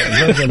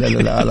الزوجة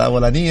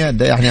الأولانية.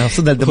 يعني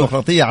صدق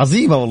الديمقراطية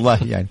عظيمة والله.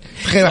 يعني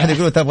تخيل واحد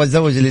يقول تبغى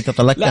تتزوج اللي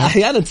تطلقتها. لا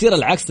أحيانا تصير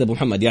العكس أبو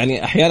محمد.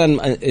 يعني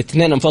أحيانا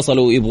اثنين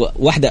انفصلوا يبغى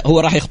واحدة هو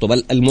راح يخطب،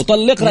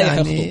 المطلق راح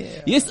يخطب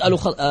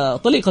يسألوا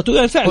طليقته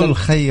يعني فعلا قل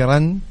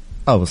خيرا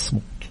أو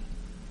اصمت.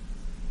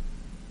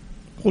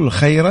 قل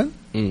خيرا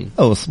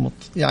أو اصمت.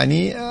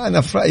 يعني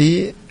أنا في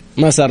رأيي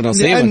ما صار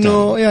نصيب،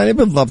 لأنه يعني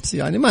بالضبط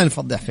يعني ما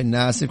نفضح في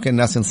الناس، يمكن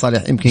الناس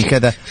ينصلح يمكن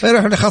كذا،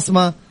 فيروح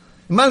لخصمه.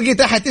 ما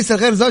لقيت أحد تسأل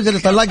غير زوجة اللي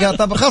طلقها،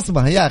 طب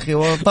خصمه يا أخي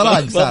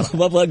وطلاق صار.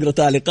 ما أبغى أقرأ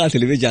تعليقات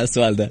اللي بيجي على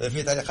السؤال ده،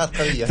 في تعليقات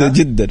قوية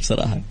جدا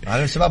بصراحة.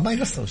 على الشباب ما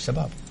يقصروا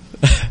الشباب.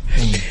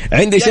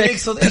 عندي يعني شيء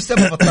يقصد إيش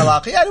سبب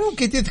الطلاق؟ يعني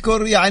ممكن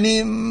تذكر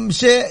يعني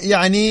شيء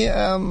يعني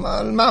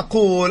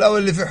معقول أو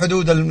اللي في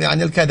حدود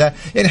يعني الكذا.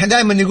 يعني إحنا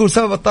دائما نقول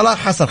سبب الطلاق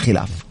حصل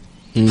خلاف،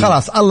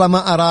 خلاص الله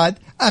ما أراد،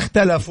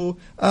 اختلفوا،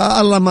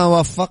 الله ما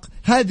وفق.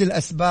 هذه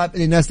الأسباب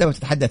اللي الناس دائما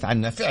تتحدث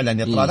عنها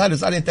فعلا يطلع. هذا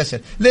السؤال ينتشر،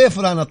 ليه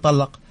فلان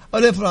اتطلق أو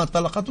ليه فلان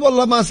طلقت؟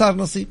 والله ما صار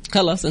نصيب،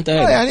 خلاص انت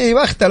يعني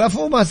ما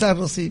اختلفوا وما صار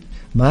نصيب.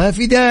 ما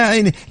في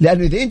داعي،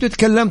 لأنه إذا أنتوا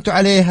تكلمتوا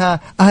عليها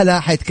أهلها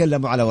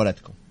حيتكلموا على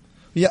ولدكم،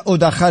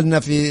 ودخلنا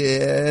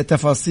في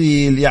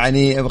تفاصيل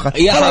يعني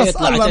خلاص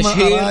الله ما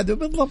أراد.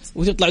 بالضبط.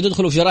 وتطلع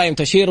تدخلوا في جرائم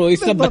تشهير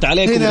ويثبت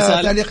عليكم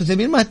رسالة. تعليق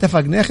جميل، ما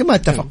اتفقنا يا أخي، ما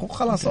اتفقوا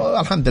خلاص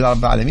الحمد لله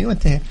رب العالمين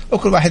وانتهى،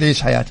 وكل واحد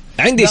يعيش حياته.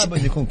 عندي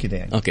يكون كده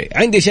يعني. أوكي،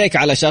 عندي شيك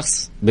على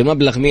شخص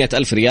بمبلغ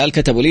 100,000 ريال،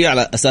 كتبوا لي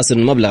على أساس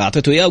إنه المبلغ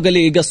أعطيته إياه وقال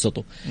لي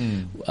يقسطه،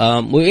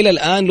 وإلى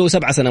الآن له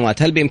 7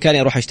 سنوات. هل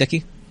بإمكاني أروح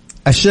أشتكي؟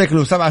 الشيك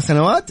له 7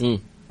 سنوات؟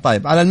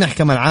 طيب على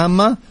المحكمة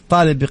العامة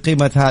طالب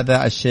بقيمة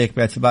هذا الشيك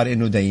باعتبار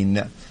إنه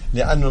دين،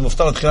 لأنه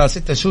المفترض خلال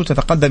 6 شهور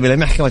تتقدم إلى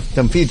محكمة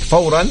التنفيذ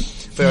فورا،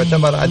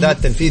 فيعتبر أداة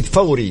تنفيذ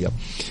فورية.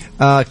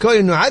 كون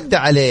إنه عدى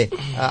عليه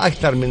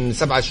أكثر من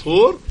 7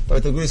 شهور،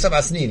 طيب تقولي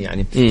 7 سنين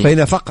يعني،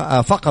 فإذا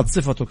فقط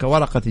صفته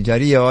كورقة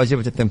تجارية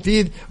واجبة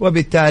التنفيذ،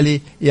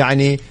 وبالتالي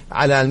يعني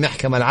على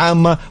المحكمة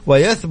العامة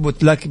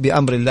ويثبت لك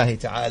بأمر الله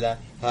تعالى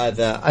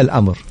هذا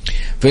الأمر.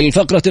 في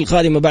الفقرة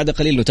القادمة بعد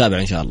قليل نتابع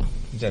إن شاء الله.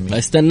 جميل.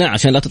 استنى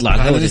عشان لا تطلع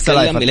على الهواء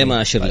تتكلم إلى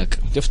ما أشر لك.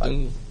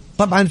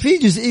 طبعا في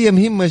جزئية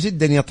مهمة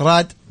جدا يا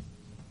طراد،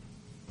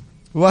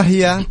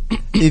 وهي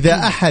إذا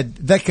أحد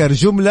ذكر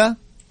جملة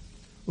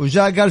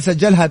وجاء قال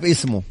سجلها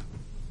باسمه.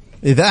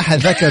 إذا أحد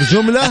ذكر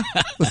جملة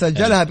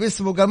وسجلها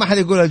باسمه قال ما حد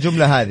يقول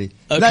الجملة هذه.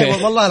 لا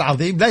والله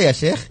العظيم لا يا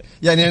شيخ،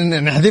 يعني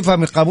نحذفها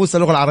من قاموس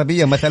اللغة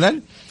العربية مثلا.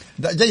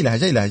 جاي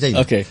لها.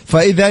 أوكي.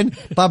 فإذا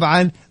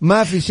طبعا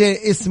ما في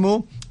شيء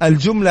اسمه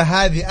الجملة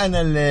هذه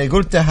أنا اللي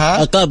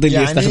قلتها،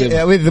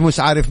 يعني وذ مش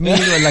عارف مين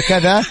ولا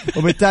كذا،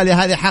 وبالتالي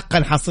هذه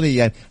حقا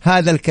حصريا.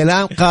 هذا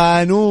الكلام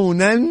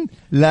قانونا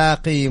لا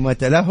قيمة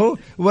له،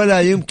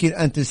 ولا يمكن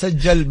أن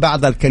تسجل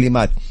بعض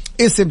الكلمات.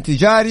 اسم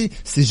تجاري،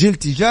 سجل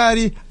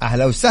تجاري،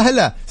 أهلا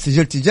وسهلا،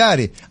 سجل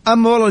تجاري.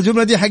 أما والله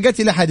الجملة دي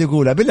حقتي لا حد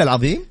يقولها بالله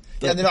العظيم.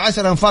 يعني لو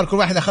 10 أنفار كل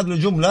واحد أخذ له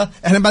جملة،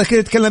 إحنا بعد كده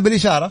نتكلم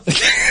بالإشارة.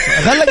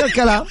 غلق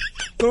الكلام،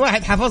 كل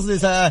واحد حفظ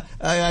لي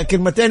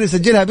كلمتين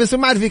يسجلها بس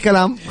ما عاد في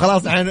كلام،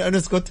 خلاص إحنا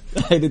نسكت.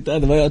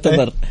 هذا ما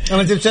يعتبر.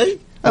 أنا جبت شيء؟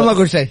 أنا ما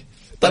أقول شيء.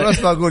 طيب بس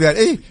بقول يعني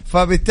إيه،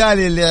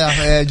 فبالتالي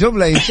اللي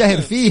جملة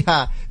ينشهر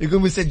فيها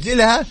يقوم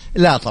يسجلها،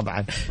 لا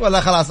طبعا،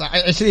 ولا خلاص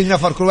 20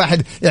 نفر كل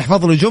واحد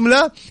يحفظ له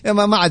جملة،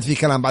 ما عاد في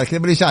كلام بعد كده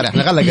بالإشارة.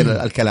 إحنا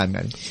غلق الكلام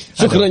يعني.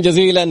 شكرا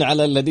جزيلا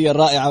على الهدية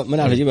الرائعة، ما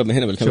نعرف نجيبها من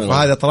هنا بالكاميرا. شوف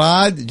هذا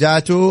طراد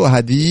جاته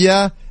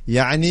هدية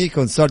يعني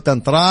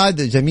كونسلتنت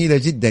طراد جميلة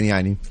جدا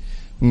يعني.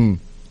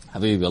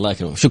 حبيبي الله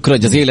يكرمك، شكرا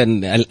جزيلا.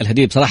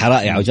 الهدية بصراحة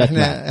رائعة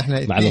وجاتنا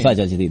مع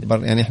المفاجأة الجديدة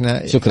يعني.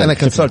 احنا شكرا. أنا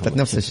كونسلتنت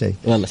نفس الشيء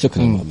والله.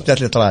 شكرا.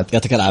 جات لي طراد،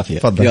 يعطيك العافية.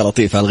 فضل. يا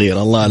لطيف على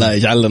الغير، الله لا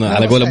يجعل لنا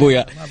على قول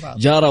أبويا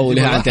جارة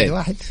ولها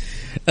عنتين.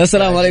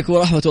 السلام عليكم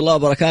ورحمة الله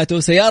وبركاته.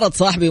 سيارة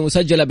صاحبي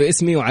مسجلة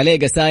باسمي وعليه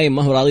قسايم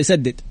ما هو راضي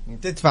يسدد.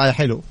 تدفع يا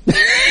حلو.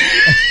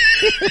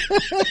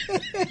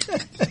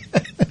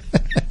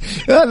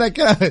 هذا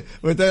كان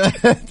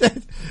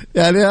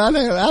يعني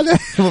أنا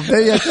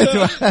مبدئيا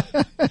تدفع.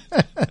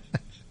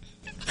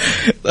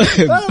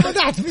 أنا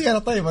فتحت فيه أنا.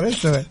 طيب أنا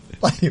لسه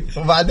طيب،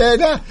 وبعدين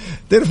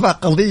ترفع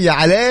قضية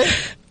عليه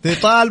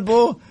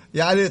تطالبه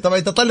يعني. طبعا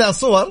تطلع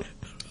الصور،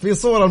 في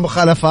صور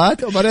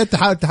المخالفات، وبعدين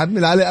تحاول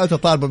تحمل عليه أو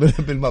تطالبه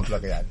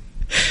بالمبلغ يعني.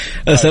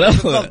 السلام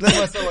ليه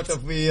ما سوى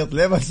تفويض؟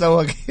 ليه ما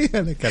سوى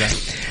هذا الكلام؟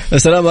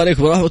 السلام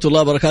عليكم ورحمة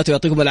الله وبركاته،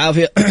 يعطيكم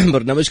العافية.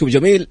 برنامجكم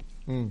جميل.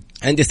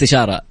 عندي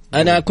استشارة.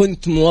 أنا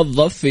كنت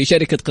موظف في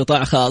شركة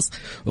قطاع خاص،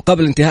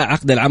 وقبل انتهاء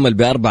عقد العمل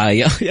ب4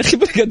 أيام يا أخي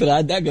بالقدر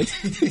عاد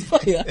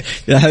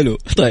يا حلو.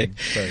 طيب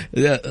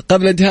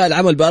قبل انتهاء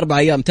العمل ب4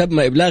 أيام تم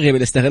إبلاغي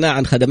بالاستغناء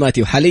عن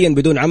خدماتي، وحاليا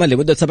بدون عمل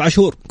لمدة 7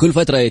 شهور. كل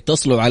فترة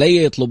يتصلوا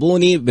علي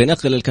يطلبوني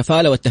بنقل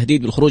الكفالة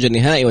والتهديد بالخروج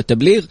النهائي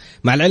والتبليغ،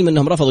 مع العلم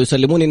أنهم رفضوا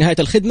يسلموني نهاية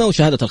الخدمة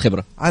وشهادة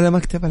الخبرة. على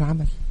مكتب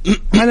العمل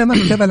على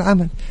مكتب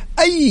العمل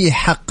أي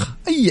حق،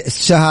 أي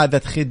شهادة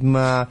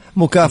خدمة،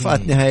 مكافأة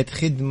نهاية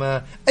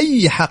خدمة،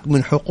 أي حق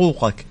من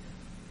حقوقك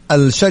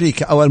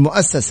الشركة أو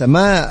المؤسسة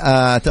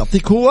ما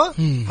تعطيك هو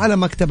على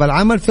مكتب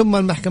العمل ثم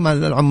المحكمة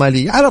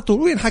العمالية على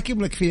طول،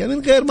 وينحكم لك فيها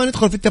من غير ما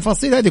ندخل في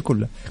التفاصيل هذه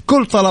كلها.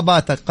 كل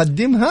طلباتك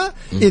قدمها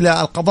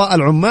إلى القضاء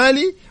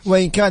العمالي،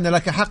 وإن كان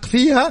لك حق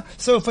فيها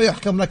سوف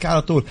يحكم لك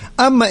على طول.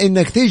 أما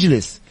إنك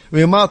تجلس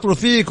ويماطلوا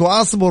فيك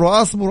وأصبر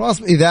وأصبر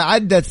وأصبر، إذا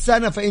عدت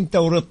سنة فأنت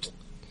ورط.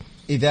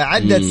 إذا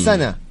عدت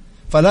سنة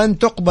فلن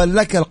تقبل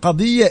لك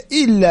القضية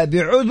إلا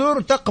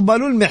بعذر تقبل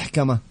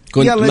المحكمة.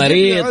 كنت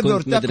مريض،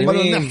 كنت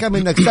تقبل المحكمة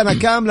إنك سنة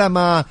كاملة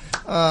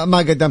ما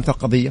قدمت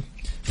القضية.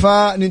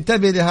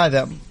 فننتبه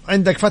لهذا.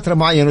 عندك فترة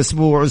معينة،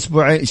 أسبوع،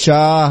 أسبوعين،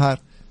 شهر،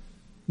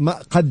 ما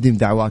قدم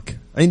دعواك.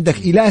 عندك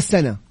إلى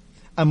سنة.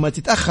 أما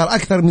تتأخر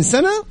أكثر من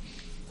سنة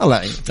الله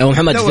يعين. أبو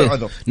محمد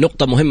في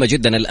نقطة مهمة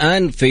جدا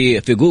الآن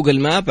في جوجل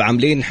ماب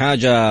عاملين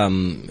حاجة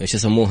إيش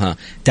يسموها،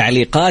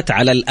 تعليقات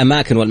على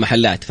الأماكن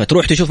والمحلات،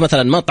 فتروح تشوف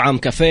مثلا مطعم،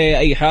 كافيه،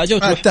 أي حاجة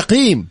وتروح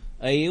التقييم.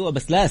 أيوة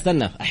بس لا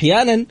استنى،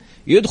 أحيانا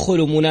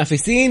يدخلوا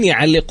منافسين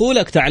يعلقوا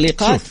لك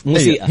تعليقات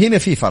مسيئة. أيوة. هنا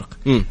في فرق.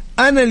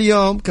 أنا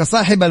اليوم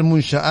كصاحب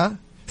المنشأة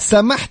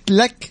سمحت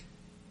لك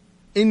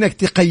إنك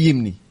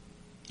تقيمني.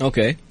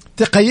 أوكي.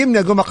 تقيمني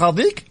أقوم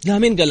أقاضيك؟ لا،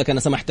 مين قال لك أنا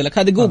سمحت لك؟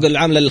 هذه جوجل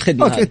عاملة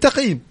الخدمة. أوكي.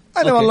 تقييم.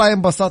 أنا أوكي. والله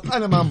انبسطت،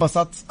 أنا ما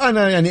انبسطت،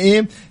 أنا يعني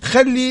إيه،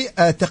 خلي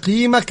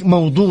تقييمك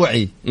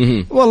موضوعي.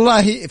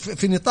 والله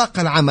في نطاق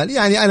العمل،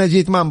 يعني أنا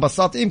جيت ما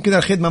انبسطت، يمكن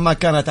الخدمة ما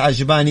كانت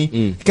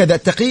عجباني، كذا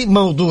تقييم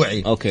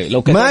موضوعي. أوكي.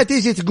 لو ما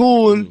تيجي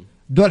تقول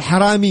دول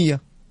حرامية،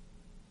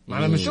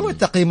 معنا مش هو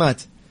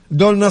التقييمات،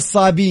 دول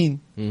نصابين.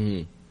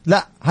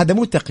 لا، هذا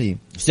مو تقييم.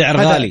 سعر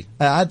غالي.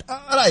 هذا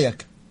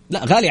رأيك.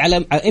 لا غالي على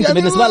انت يعني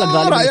بالنسبه لك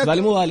غالي، بالنسبه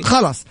لي مو غالي.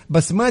 خلاص.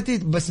 بس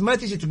ما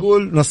تيجي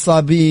تقول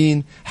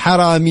نصابين،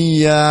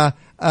 حراميه،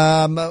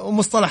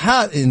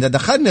 مصطلحات. اذا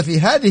دخلنا في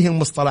هذه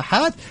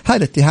المصطلحات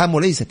هذا اتهام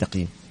وليس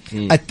تقييم.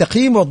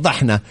 التقييم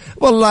وضحنا،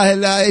 والله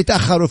لا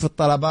يتأخروا في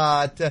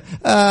الطلبات،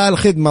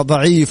 الخدمة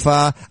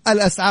ضعيفة،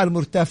 الأسعار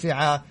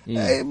مرتفعة،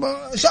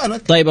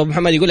 شأنك. طيب أبو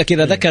محمد يقول لك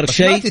إذا ذكر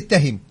شيء ما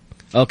تتهم.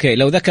 أوكي.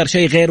 لو ذكر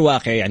شيء غير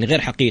واقعي يعني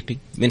غير حقيقي،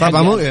 من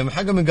طبعا من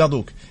حقهم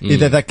يقاضوك.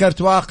 إذا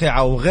ذكرت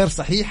واقعة وغير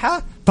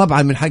صحيحة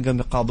طبعا من حقهم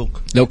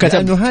يقاضوك. لو كتب،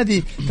 لأنه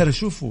هذه ترى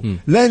شوفوا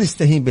لا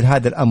نستهين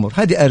بهذا الأمر،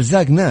 هذه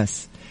أرزاق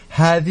ناس،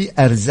 هذه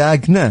أرزاق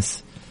ناس.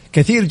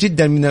 كثير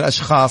جدا من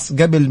الأشخاص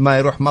قبل ما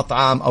يروح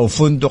مطعم أو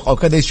فندق أو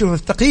كذا يشوف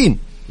التقييم.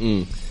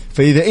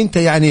 فإذا أنت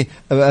يعني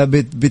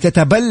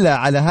بتتبلى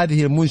على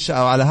هذه المنشأة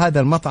أو على هذا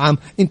المطعم،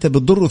 أنت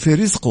بتضر في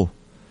رزقه.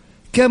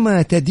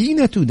 كما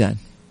تدين تدان.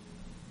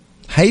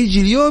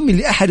 هيجي اليوم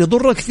اللي أحد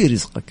يضرك في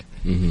رزقك.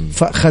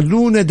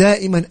 فخلونا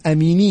دائما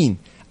أمينين.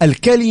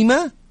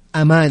 الكلمة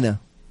أمانة.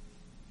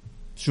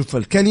 شوف،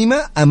 الكلمة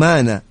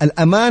أمانة.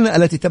 الأمانة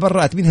التي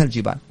تبرأت منها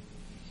الجبال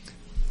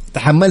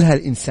تحملها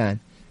الإنسان.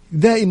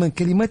 دائما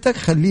كلمتك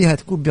خليها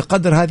تكون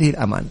بقدر هذه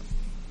الأمانة.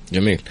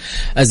 جميل.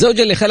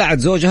 الزوجة اللي خلعت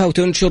زوجها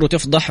وتنشر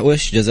وتفضح،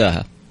 وش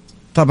جزاها؟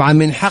 طبعا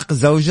من حق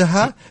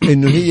زوجها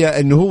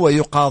إنه هو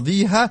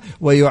يقاضيها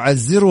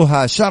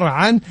ويعزرها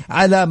شرعا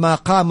على ما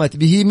قامت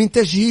به من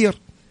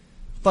تشهير.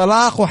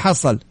 طلاق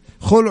حصل،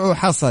 خلع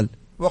حصل،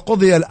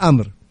 وقضي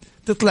الأمر،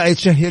 تطلع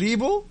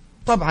تشهريبه،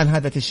 طبعا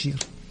هذا تشهير.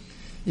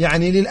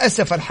 يعني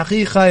للأسف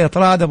الحقيقة يا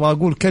ترى أبغى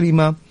أقول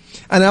كلمة.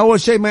 أنا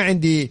أول شيء ما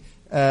عندي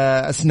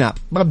سناب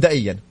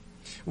مبدئيا،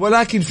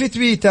 ولكن في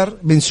تويتر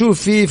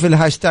بنشوف فيه في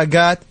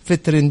الهاشتاجات في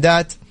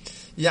الترندات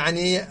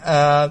يعني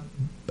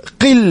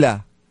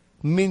قلة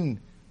من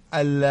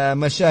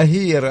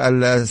المشاهير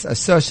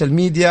السوشيال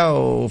ميديا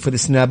وفي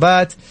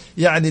السنابات.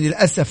 يعني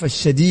للأسف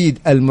الشديد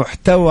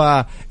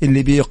المحتوى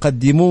اللي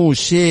بيقدموه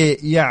شيء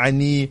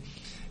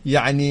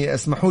يعني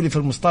اسمحوا لي في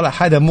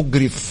المصطلح هذا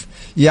مقرف.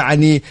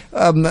 يعني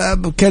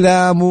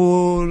كلام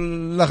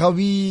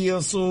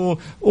لغويص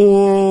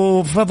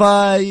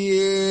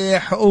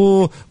وفضايح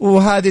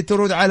وهذه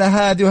ترد على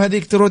هذه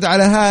وهذيك ترد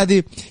على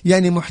هذه.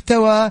 يعني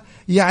محتوى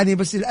يعني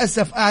بس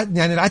للأسف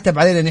يعني العتب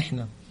علينا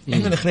نحن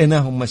اللي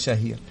خليناهم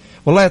مشاهير.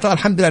 والله طبعا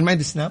الحمد لله ما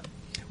عندي سناب،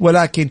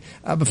 ولكن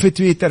في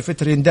تويتر في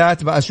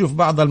ترندات بأشوف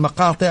بعض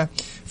المقاطع،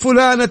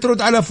 فلانة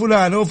ترد على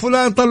فلانة،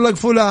 وفلان طلق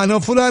فلانة،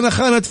 وفلانة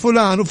خانت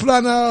فلان،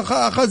 وفلانة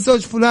أخذ زوج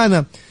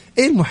فلانة.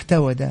 إيه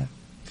المحتوى ده؟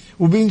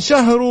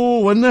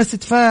 وبينشهروا والناس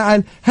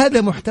تتفاعل.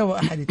 هذا محتوى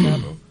أحد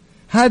يتابعه؟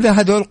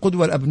 هذول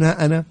قدوة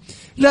لأبنائنا.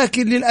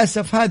 لكن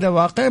للأسف هذا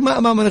واقع ما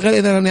أمامنا غير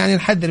إذا يعني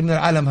نحذر من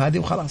العالم هذه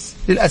وخلاص.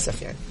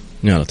 للأسف يعني.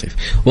 يا لطيف.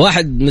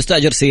 واحد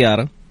مستأجر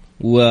سيارة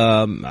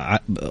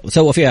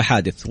وسوى فيها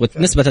حادث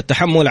ونسبة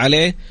التحمل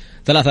عليه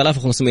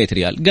 3500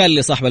 ريال. قال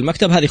لي صاحب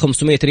المكتب هذه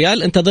 500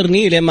 ريال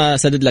انتظرني لما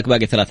سدد لك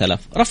باقي 3000.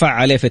 رفع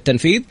عليه في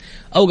التنفيذ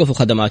أوقفوا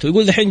خدماته.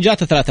 يقول الحين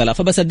جاته 3000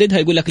 فبسددها.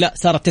 يقول لك لا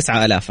صارت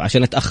 9000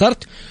 عشان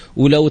اتأخرت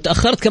ولو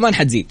تأخرت كمان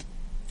حتزيد.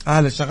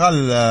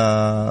 شغال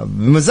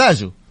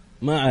بمزاجه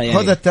يعني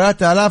خذ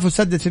 3000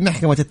 وسدد في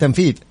محكمة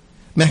التنفيذ.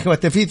 محكمة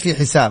التنفيذ في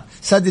حساب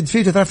سدد فيه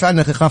وترفع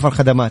عنك إيقاف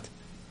الخدمات.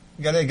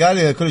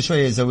 قال كل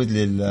شويه يزود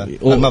لي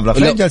المبلغ.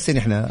 فين جالسين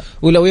احنا؟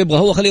 ولو يبغى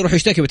هو خليه يروح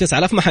يشتكي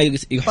ب9000 ما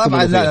حيحكم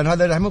طبعا. لا لأن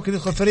هذا ممكن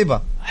يدخل في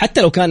ربا.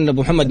 حتى لو كان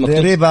ابو محمد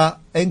مكتوب ربا.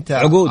 انت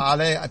عقود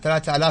عليه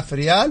 3000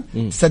 ريال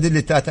تسدد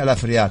لي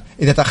 3000 ريال.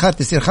 اذا تاخرت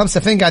تصير 5.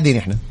 فين قاعدين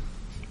احنا؟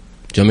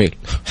 جميل.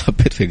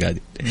 حبيت في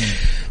قاعدين.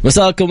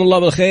 مساكم الله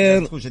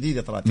بالخير.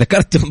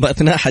 ذكرتم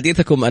بأثناء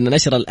حديثكم أن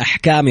نشر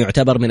الأحكام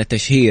يعتبر من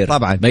التشهير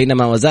طبعا.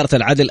 بينما وزارة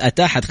العدل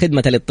أتاحت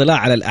خدمة الاطلاع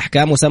على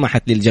الأحكام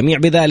وسمحت للجميع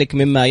بذلك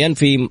مما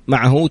ينفي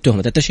معه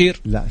تهمة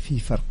التشهير. لا في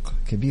فرق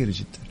كبير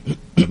جدا.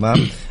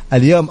 تمام.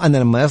 اليوم أنا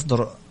لما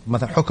يصدر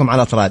مثلا حكم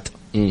على طراد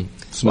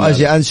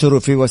وأجي أنشره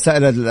في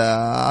وسائل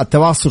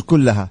التواصل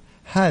كلها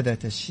هذا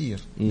تشهير.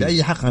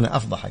 بأي حق أنا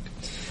أفضحك؟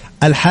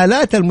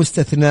 الحالات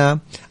المستثناة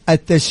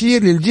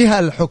التشهير للجهة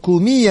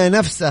الحكومية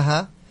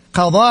نفسها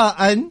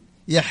قضاء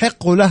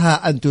يحق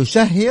لها أن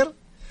تشهر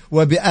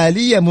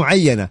وبآلية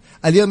معينة.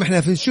 اليوم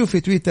احنا نشوف في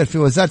تويتر في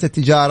وزارة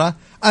التجارة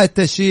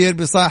التشهير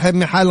بصاحب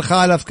محل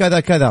خالف كذا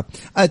كذا،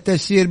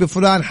 التشهير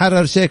بفلان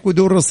حرر شيك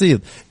بدون رصيد.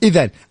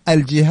 إذن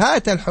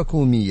الجهات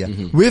الحكومية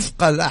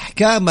وفق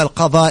الأحكام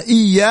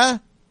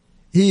القضائية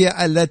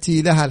هي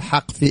التي لها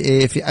الحق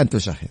في أن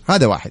تشهر.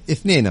 هذا واحد.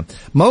 2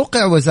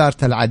 موقع وزارة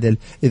العدل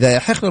إذا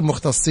يحق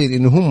للمختصين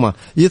إن هم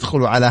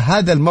يدخلوا على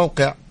هذا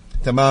الموقع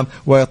تمام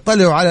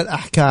ويطلعوا على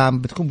الأحكام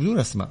بتكون بدون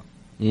أسماء.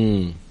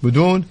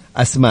 بدون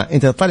أسماء.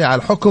 أنت تطلع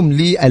على الحكم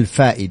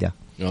للفائدة.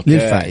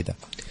 للفائدة.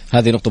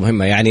 هذه نقطة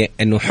مهمة يعني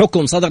إنه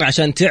حكم صدر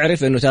عشان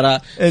تعرف إنه ترى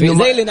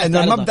إنه زي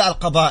إنه المبدأ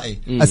القضائي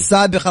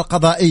السابق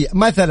القضائي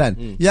مثلا.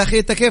 يا أخي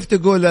أنت كيف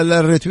تقول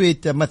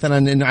الريتويت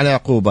مثلا إنه على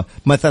عقوبة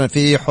مثلا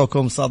في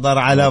حكم صدر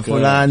على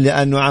فلان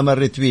لأنه عمل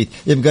ريتويت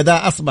يبقى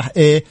ده أصبح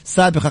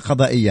سابقة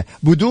قضائية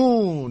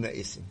بدون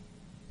اسم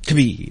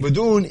كبير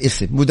بدون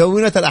اسم.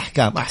 مدونة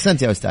الأحكام.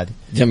 أحسنت يا أستاذي.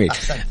 جميل.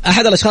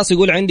 أحد الأشخاص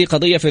يقول عندي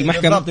قضية في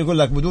المحكمة يقول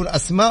لك بدون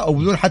أسماء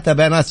وبدون حتى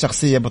بيانات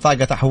شخصية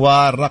بطاقة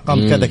أحوال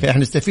رقم كذا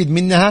إحنا نستفيد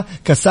منها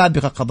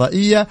كسابقة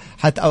قضائية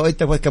حتى أو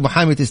أنت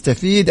كمحامي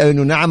تستفيد أو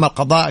إنه نعم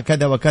القضاء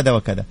كذا وكذا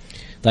وكذا.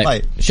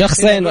 طيب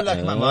شخصين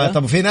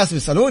طب في ناس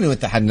بيسألوني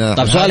وأنت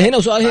طب سؤال هنا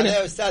وسؤال هنا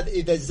يا أستاذ.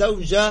 إذا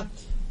الزوجة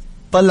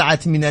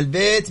طلعت من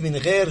البيت من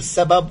غير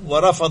سبب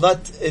ورفضت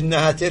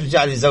انها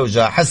ترجع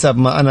لزوجها حسب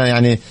ما انا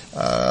يعني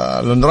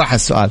لانه راح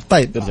السؤال.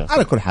 طيب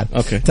على كل حال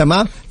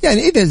تمام.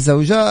 يعني اذا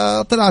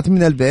الزوجة طلعت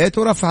من البيت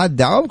ورفعت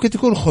دعوة ممكن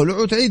تكون خلع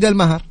وتعيد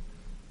المهر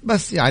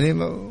بس يعني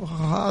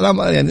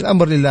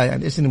الامر لله.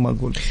 يعني ايش ما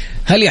اقول.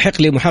 هل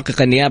يحق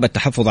لمحقق النيابة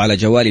التحفظ على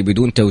جوالي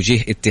بدون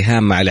توجيه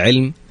اتهام مع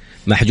العلم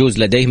محجوز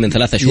لديه من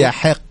 3 شهور؟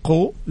 يحق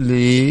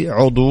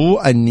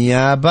لعضو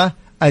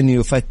النيابة أن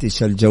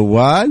يفتش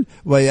الجوال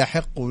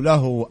ويحق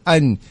له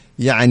أن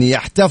يعني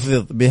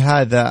يحتفظ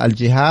بهذا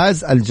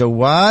الجهاز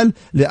الجوال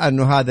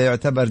لأنه هذا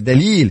يعتبر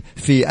دليل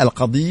في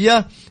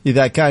القضية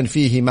إذا كان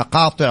فيه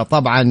مقاطع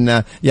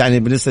طبعا يعني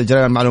بالنسبة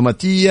للجرائم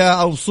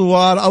المعلوماتية أو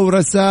صور أو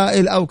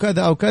رسائل أو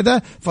كذا أو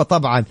كذا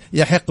فطبعا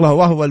يحق له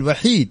وهو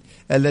الوحيد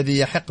الذي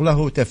يحق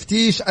له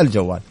تفتيش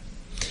الجوال.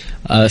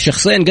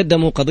 شخصين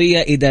قدموا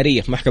قضية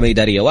إدارية في محكمة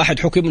إدارية. واحد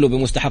حكم له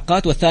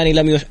بمستحقات والثاني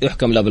لم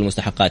يحكم له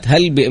بالمستحقات.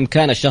 هل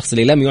بإمكان الشخص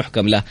اللي لم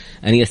يحكم له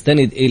أن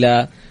يستند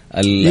إلى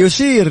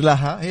يشير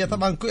لها؟ هي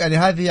طبعا يعني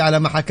هذه على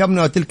ما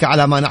حكمنا وتلك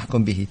على ما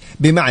نحكم به.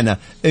 بمعنى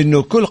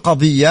أنه كل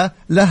قضية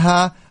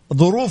لها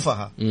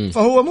ظروفها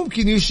فهو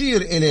ممكن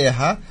يشير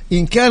إليها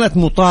إن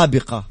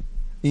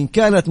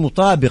كانت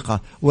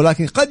مطابقة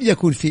ولكن قد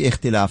يكون في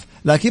اختلاف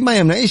لكن ما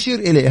يمنع يشير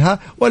إليها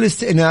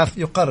والاستئناف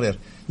يقرر.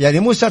 يعني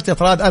مو شرط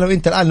إطراد. أنا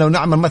وإنت الآن لو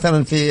نعمل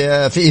مثلا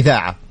في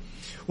إذاعة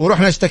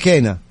ورحنا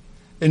اشتكينا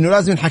إنه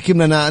لازم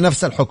نحكم لنا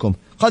نفس الحكم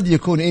قد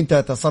يكون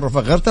أنت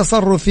تصرفك غير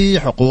تصرفي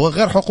حقوقك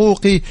غير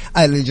حقوقي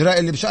الإجراء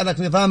اللي بشأنك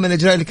نظام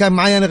الإجراء اللي كان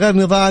معي أنا غير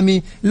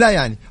نظامي لا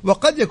يعني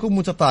وقد يكون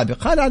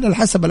متطابق. هذا على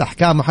حسب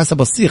الأحكام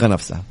وحسب الصيغة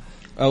نفسها.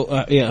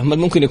 أو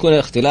ممكن يكون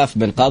اختلاف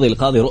بين قاضي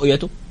لقاضي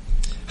رؤيته.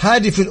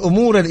 هذه في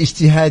الأمور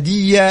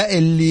الاجتهادية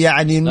اللي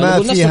يعني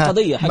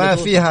ما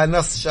فيها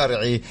نص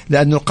شرعي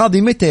لأنه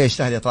القاضي متى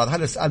يجتهد إطراد.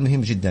 هذا السؤال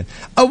مهم جدا.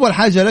 أول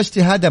حاجة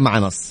الاجتهاد مع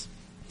نص.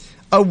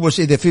 أول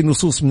شيء إذا في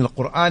نصوص من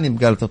القرآن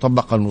يبقى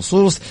تطبق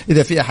النصوص.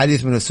 إذا في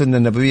أحاديث من السنة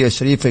النبوية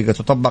الشريفة يبقى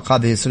تطبق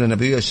هذه السنة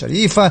النبوية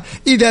الشريفة.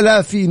 إذا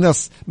لا في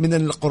نص من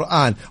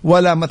القرآن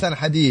ولا مثلا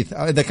حديث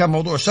إذا كان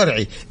موضوع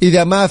شرعي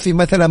إذا ما في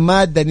مثلا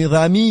مادة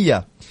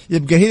نظامية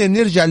يبقى هنا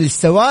نرجع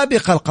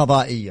للسوابق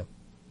القضائية.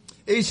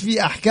 إيش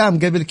في أحكام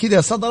قبل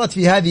كده صدرت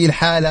في هذه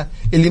الحالة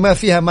اللي ما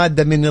فيها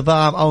مادة من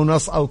نظام أو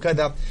نص أو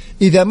كذا.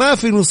 إذا ما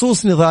في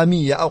نصوص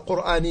نظامية أو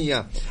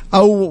قرآنية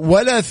أو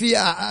ولا في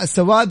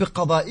سوابق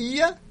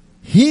قضائية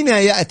هنا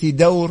يأتي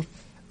دور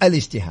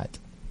الاجتهاد.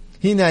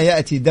 هنا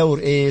يأتي دور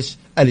إيش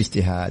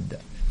الاجتهاد.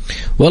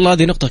 والله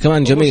هذه نقطة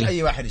كمان جميلة.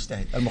 أي واحد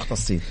يجتهد،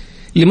 المختصين.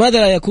 لماذا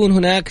لا يكون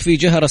هناك في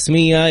جهة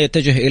رسمية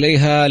يتجه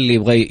إليها اللي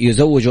يبغى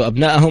يزوجوا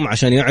أبنائهم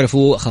عشان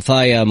يعرفوا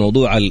خفايا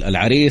موضوع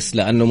العريس؟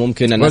 لأنه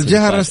ممكن الناس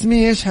والجهة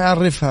الرسمية إيش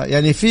حيعرفها؟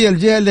 يعني في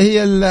الجهة اللي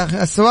هي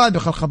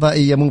السوابق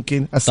القضائية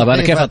ممكن. طب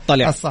أنا كيف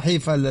أطلع؟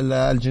 الصحيفة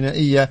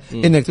الجنائية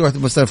إنك تروح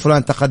مثلا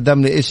فلان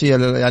تقدم لي إيش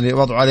هي يعني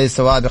وضعوا عليه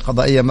سوابق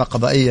قضائية ما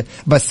قضائية.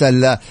 بس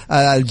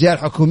الجهة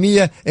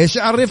الحكومية إيش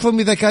عرفهم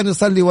إذا كان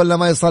يصلي ولا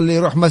ما يصلي،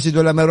 يروح مسجد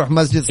ولا ما يروح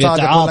مسجد،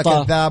 صادق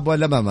ولا كذاب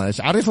ولا ما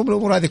إيش عرفهم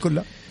الأمور هذه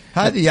كلها؟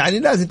 هذه يعني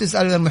لازم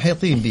تسأل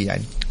المحيطين به.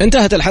 يعني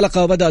انتهت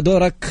الحلقة وبدأ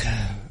دورك.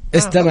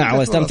 استمع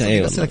واستمتع.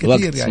 أيوة.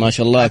 وقت يعني. ما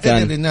شاء الله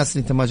كان للناس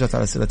اللي انت ما جات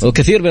على أسئلتهم،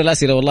 وكثير من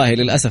الأسئلة والله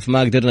للأسف ما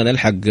قدرنا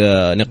نلحق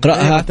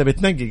نقرأها. انت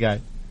بتنقي قاعد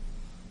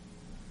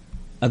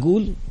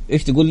أقول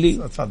إيش تقول لي؟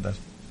 تفضل.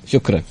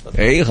 شكرا.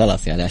 اي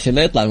خلاص يعني عشان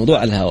لا يطلع الموضوع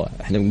على الهواء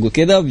احنا بنقول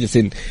كذا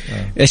بجلسين.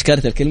 ايش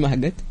كانت الكلمة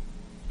حقت؟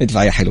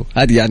 ادفع يا حلو.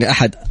 هذه يعني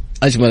أحد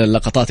أجمل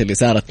اللقطات اللي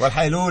صارت.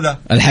 والحيلولة.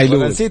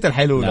 نسيت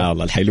الحيلولة. لا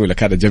والله الحيلولة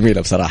كانت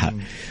جميلة بصراحة.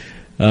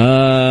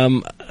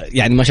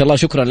 يعني ما شاء الله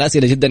شكرا.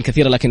 الأسئلة جدا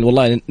كثيرة، لكن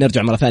والله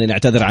نرجع مرة ثانية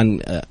نعتذر عن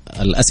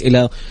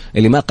الأسئلة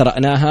اللي ما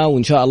قرأناها،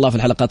 وإن شاء الله في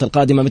الحلقات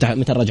القادمة.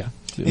 متى الرجعة؟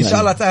 إن شاء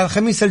الله تعالى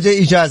الخميس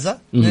الجاي إجازة،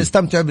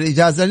 نستمتع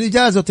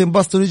بالإجازة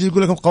وتنبسطوا، ونيجي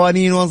نقول لكم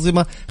قوانين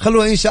وأنظمة.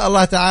 خلوها إن شاء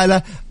الله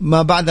تعالى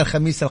ما بعد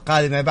الخميس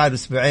القادم، بعد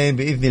أسبوعين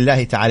بإذن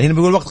الله تعالى. هنا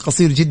بيقول وقت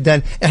قصير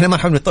جدا، إحنا ما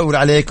نحب نطول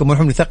عليكم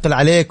ونحب نثقل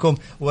عليكم،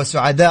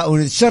 وسعداء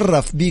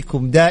ونتشرف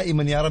بكم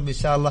دائما يا رب إن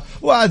شاء الله.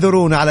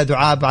 وأعذرونا على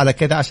دعاب على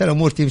كذا عشان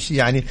الأمور تمشي،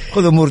 يعني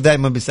خذوا أمور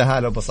دائما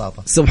بسهالة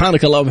وبساطة.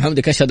 سبحانك اللهم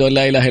وبحمدك، أشهد أن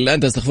لا إله إلا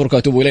أنت، أستغفرك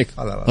وأتوب إليك.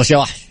 وش يا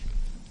وحش.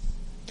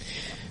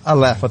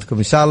 الله يحفظكم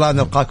إن شاء الله،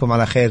 نلقاكم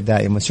على خير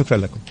دائما. شكرا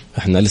لكم.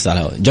 احنا لسه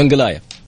على جنجلاية.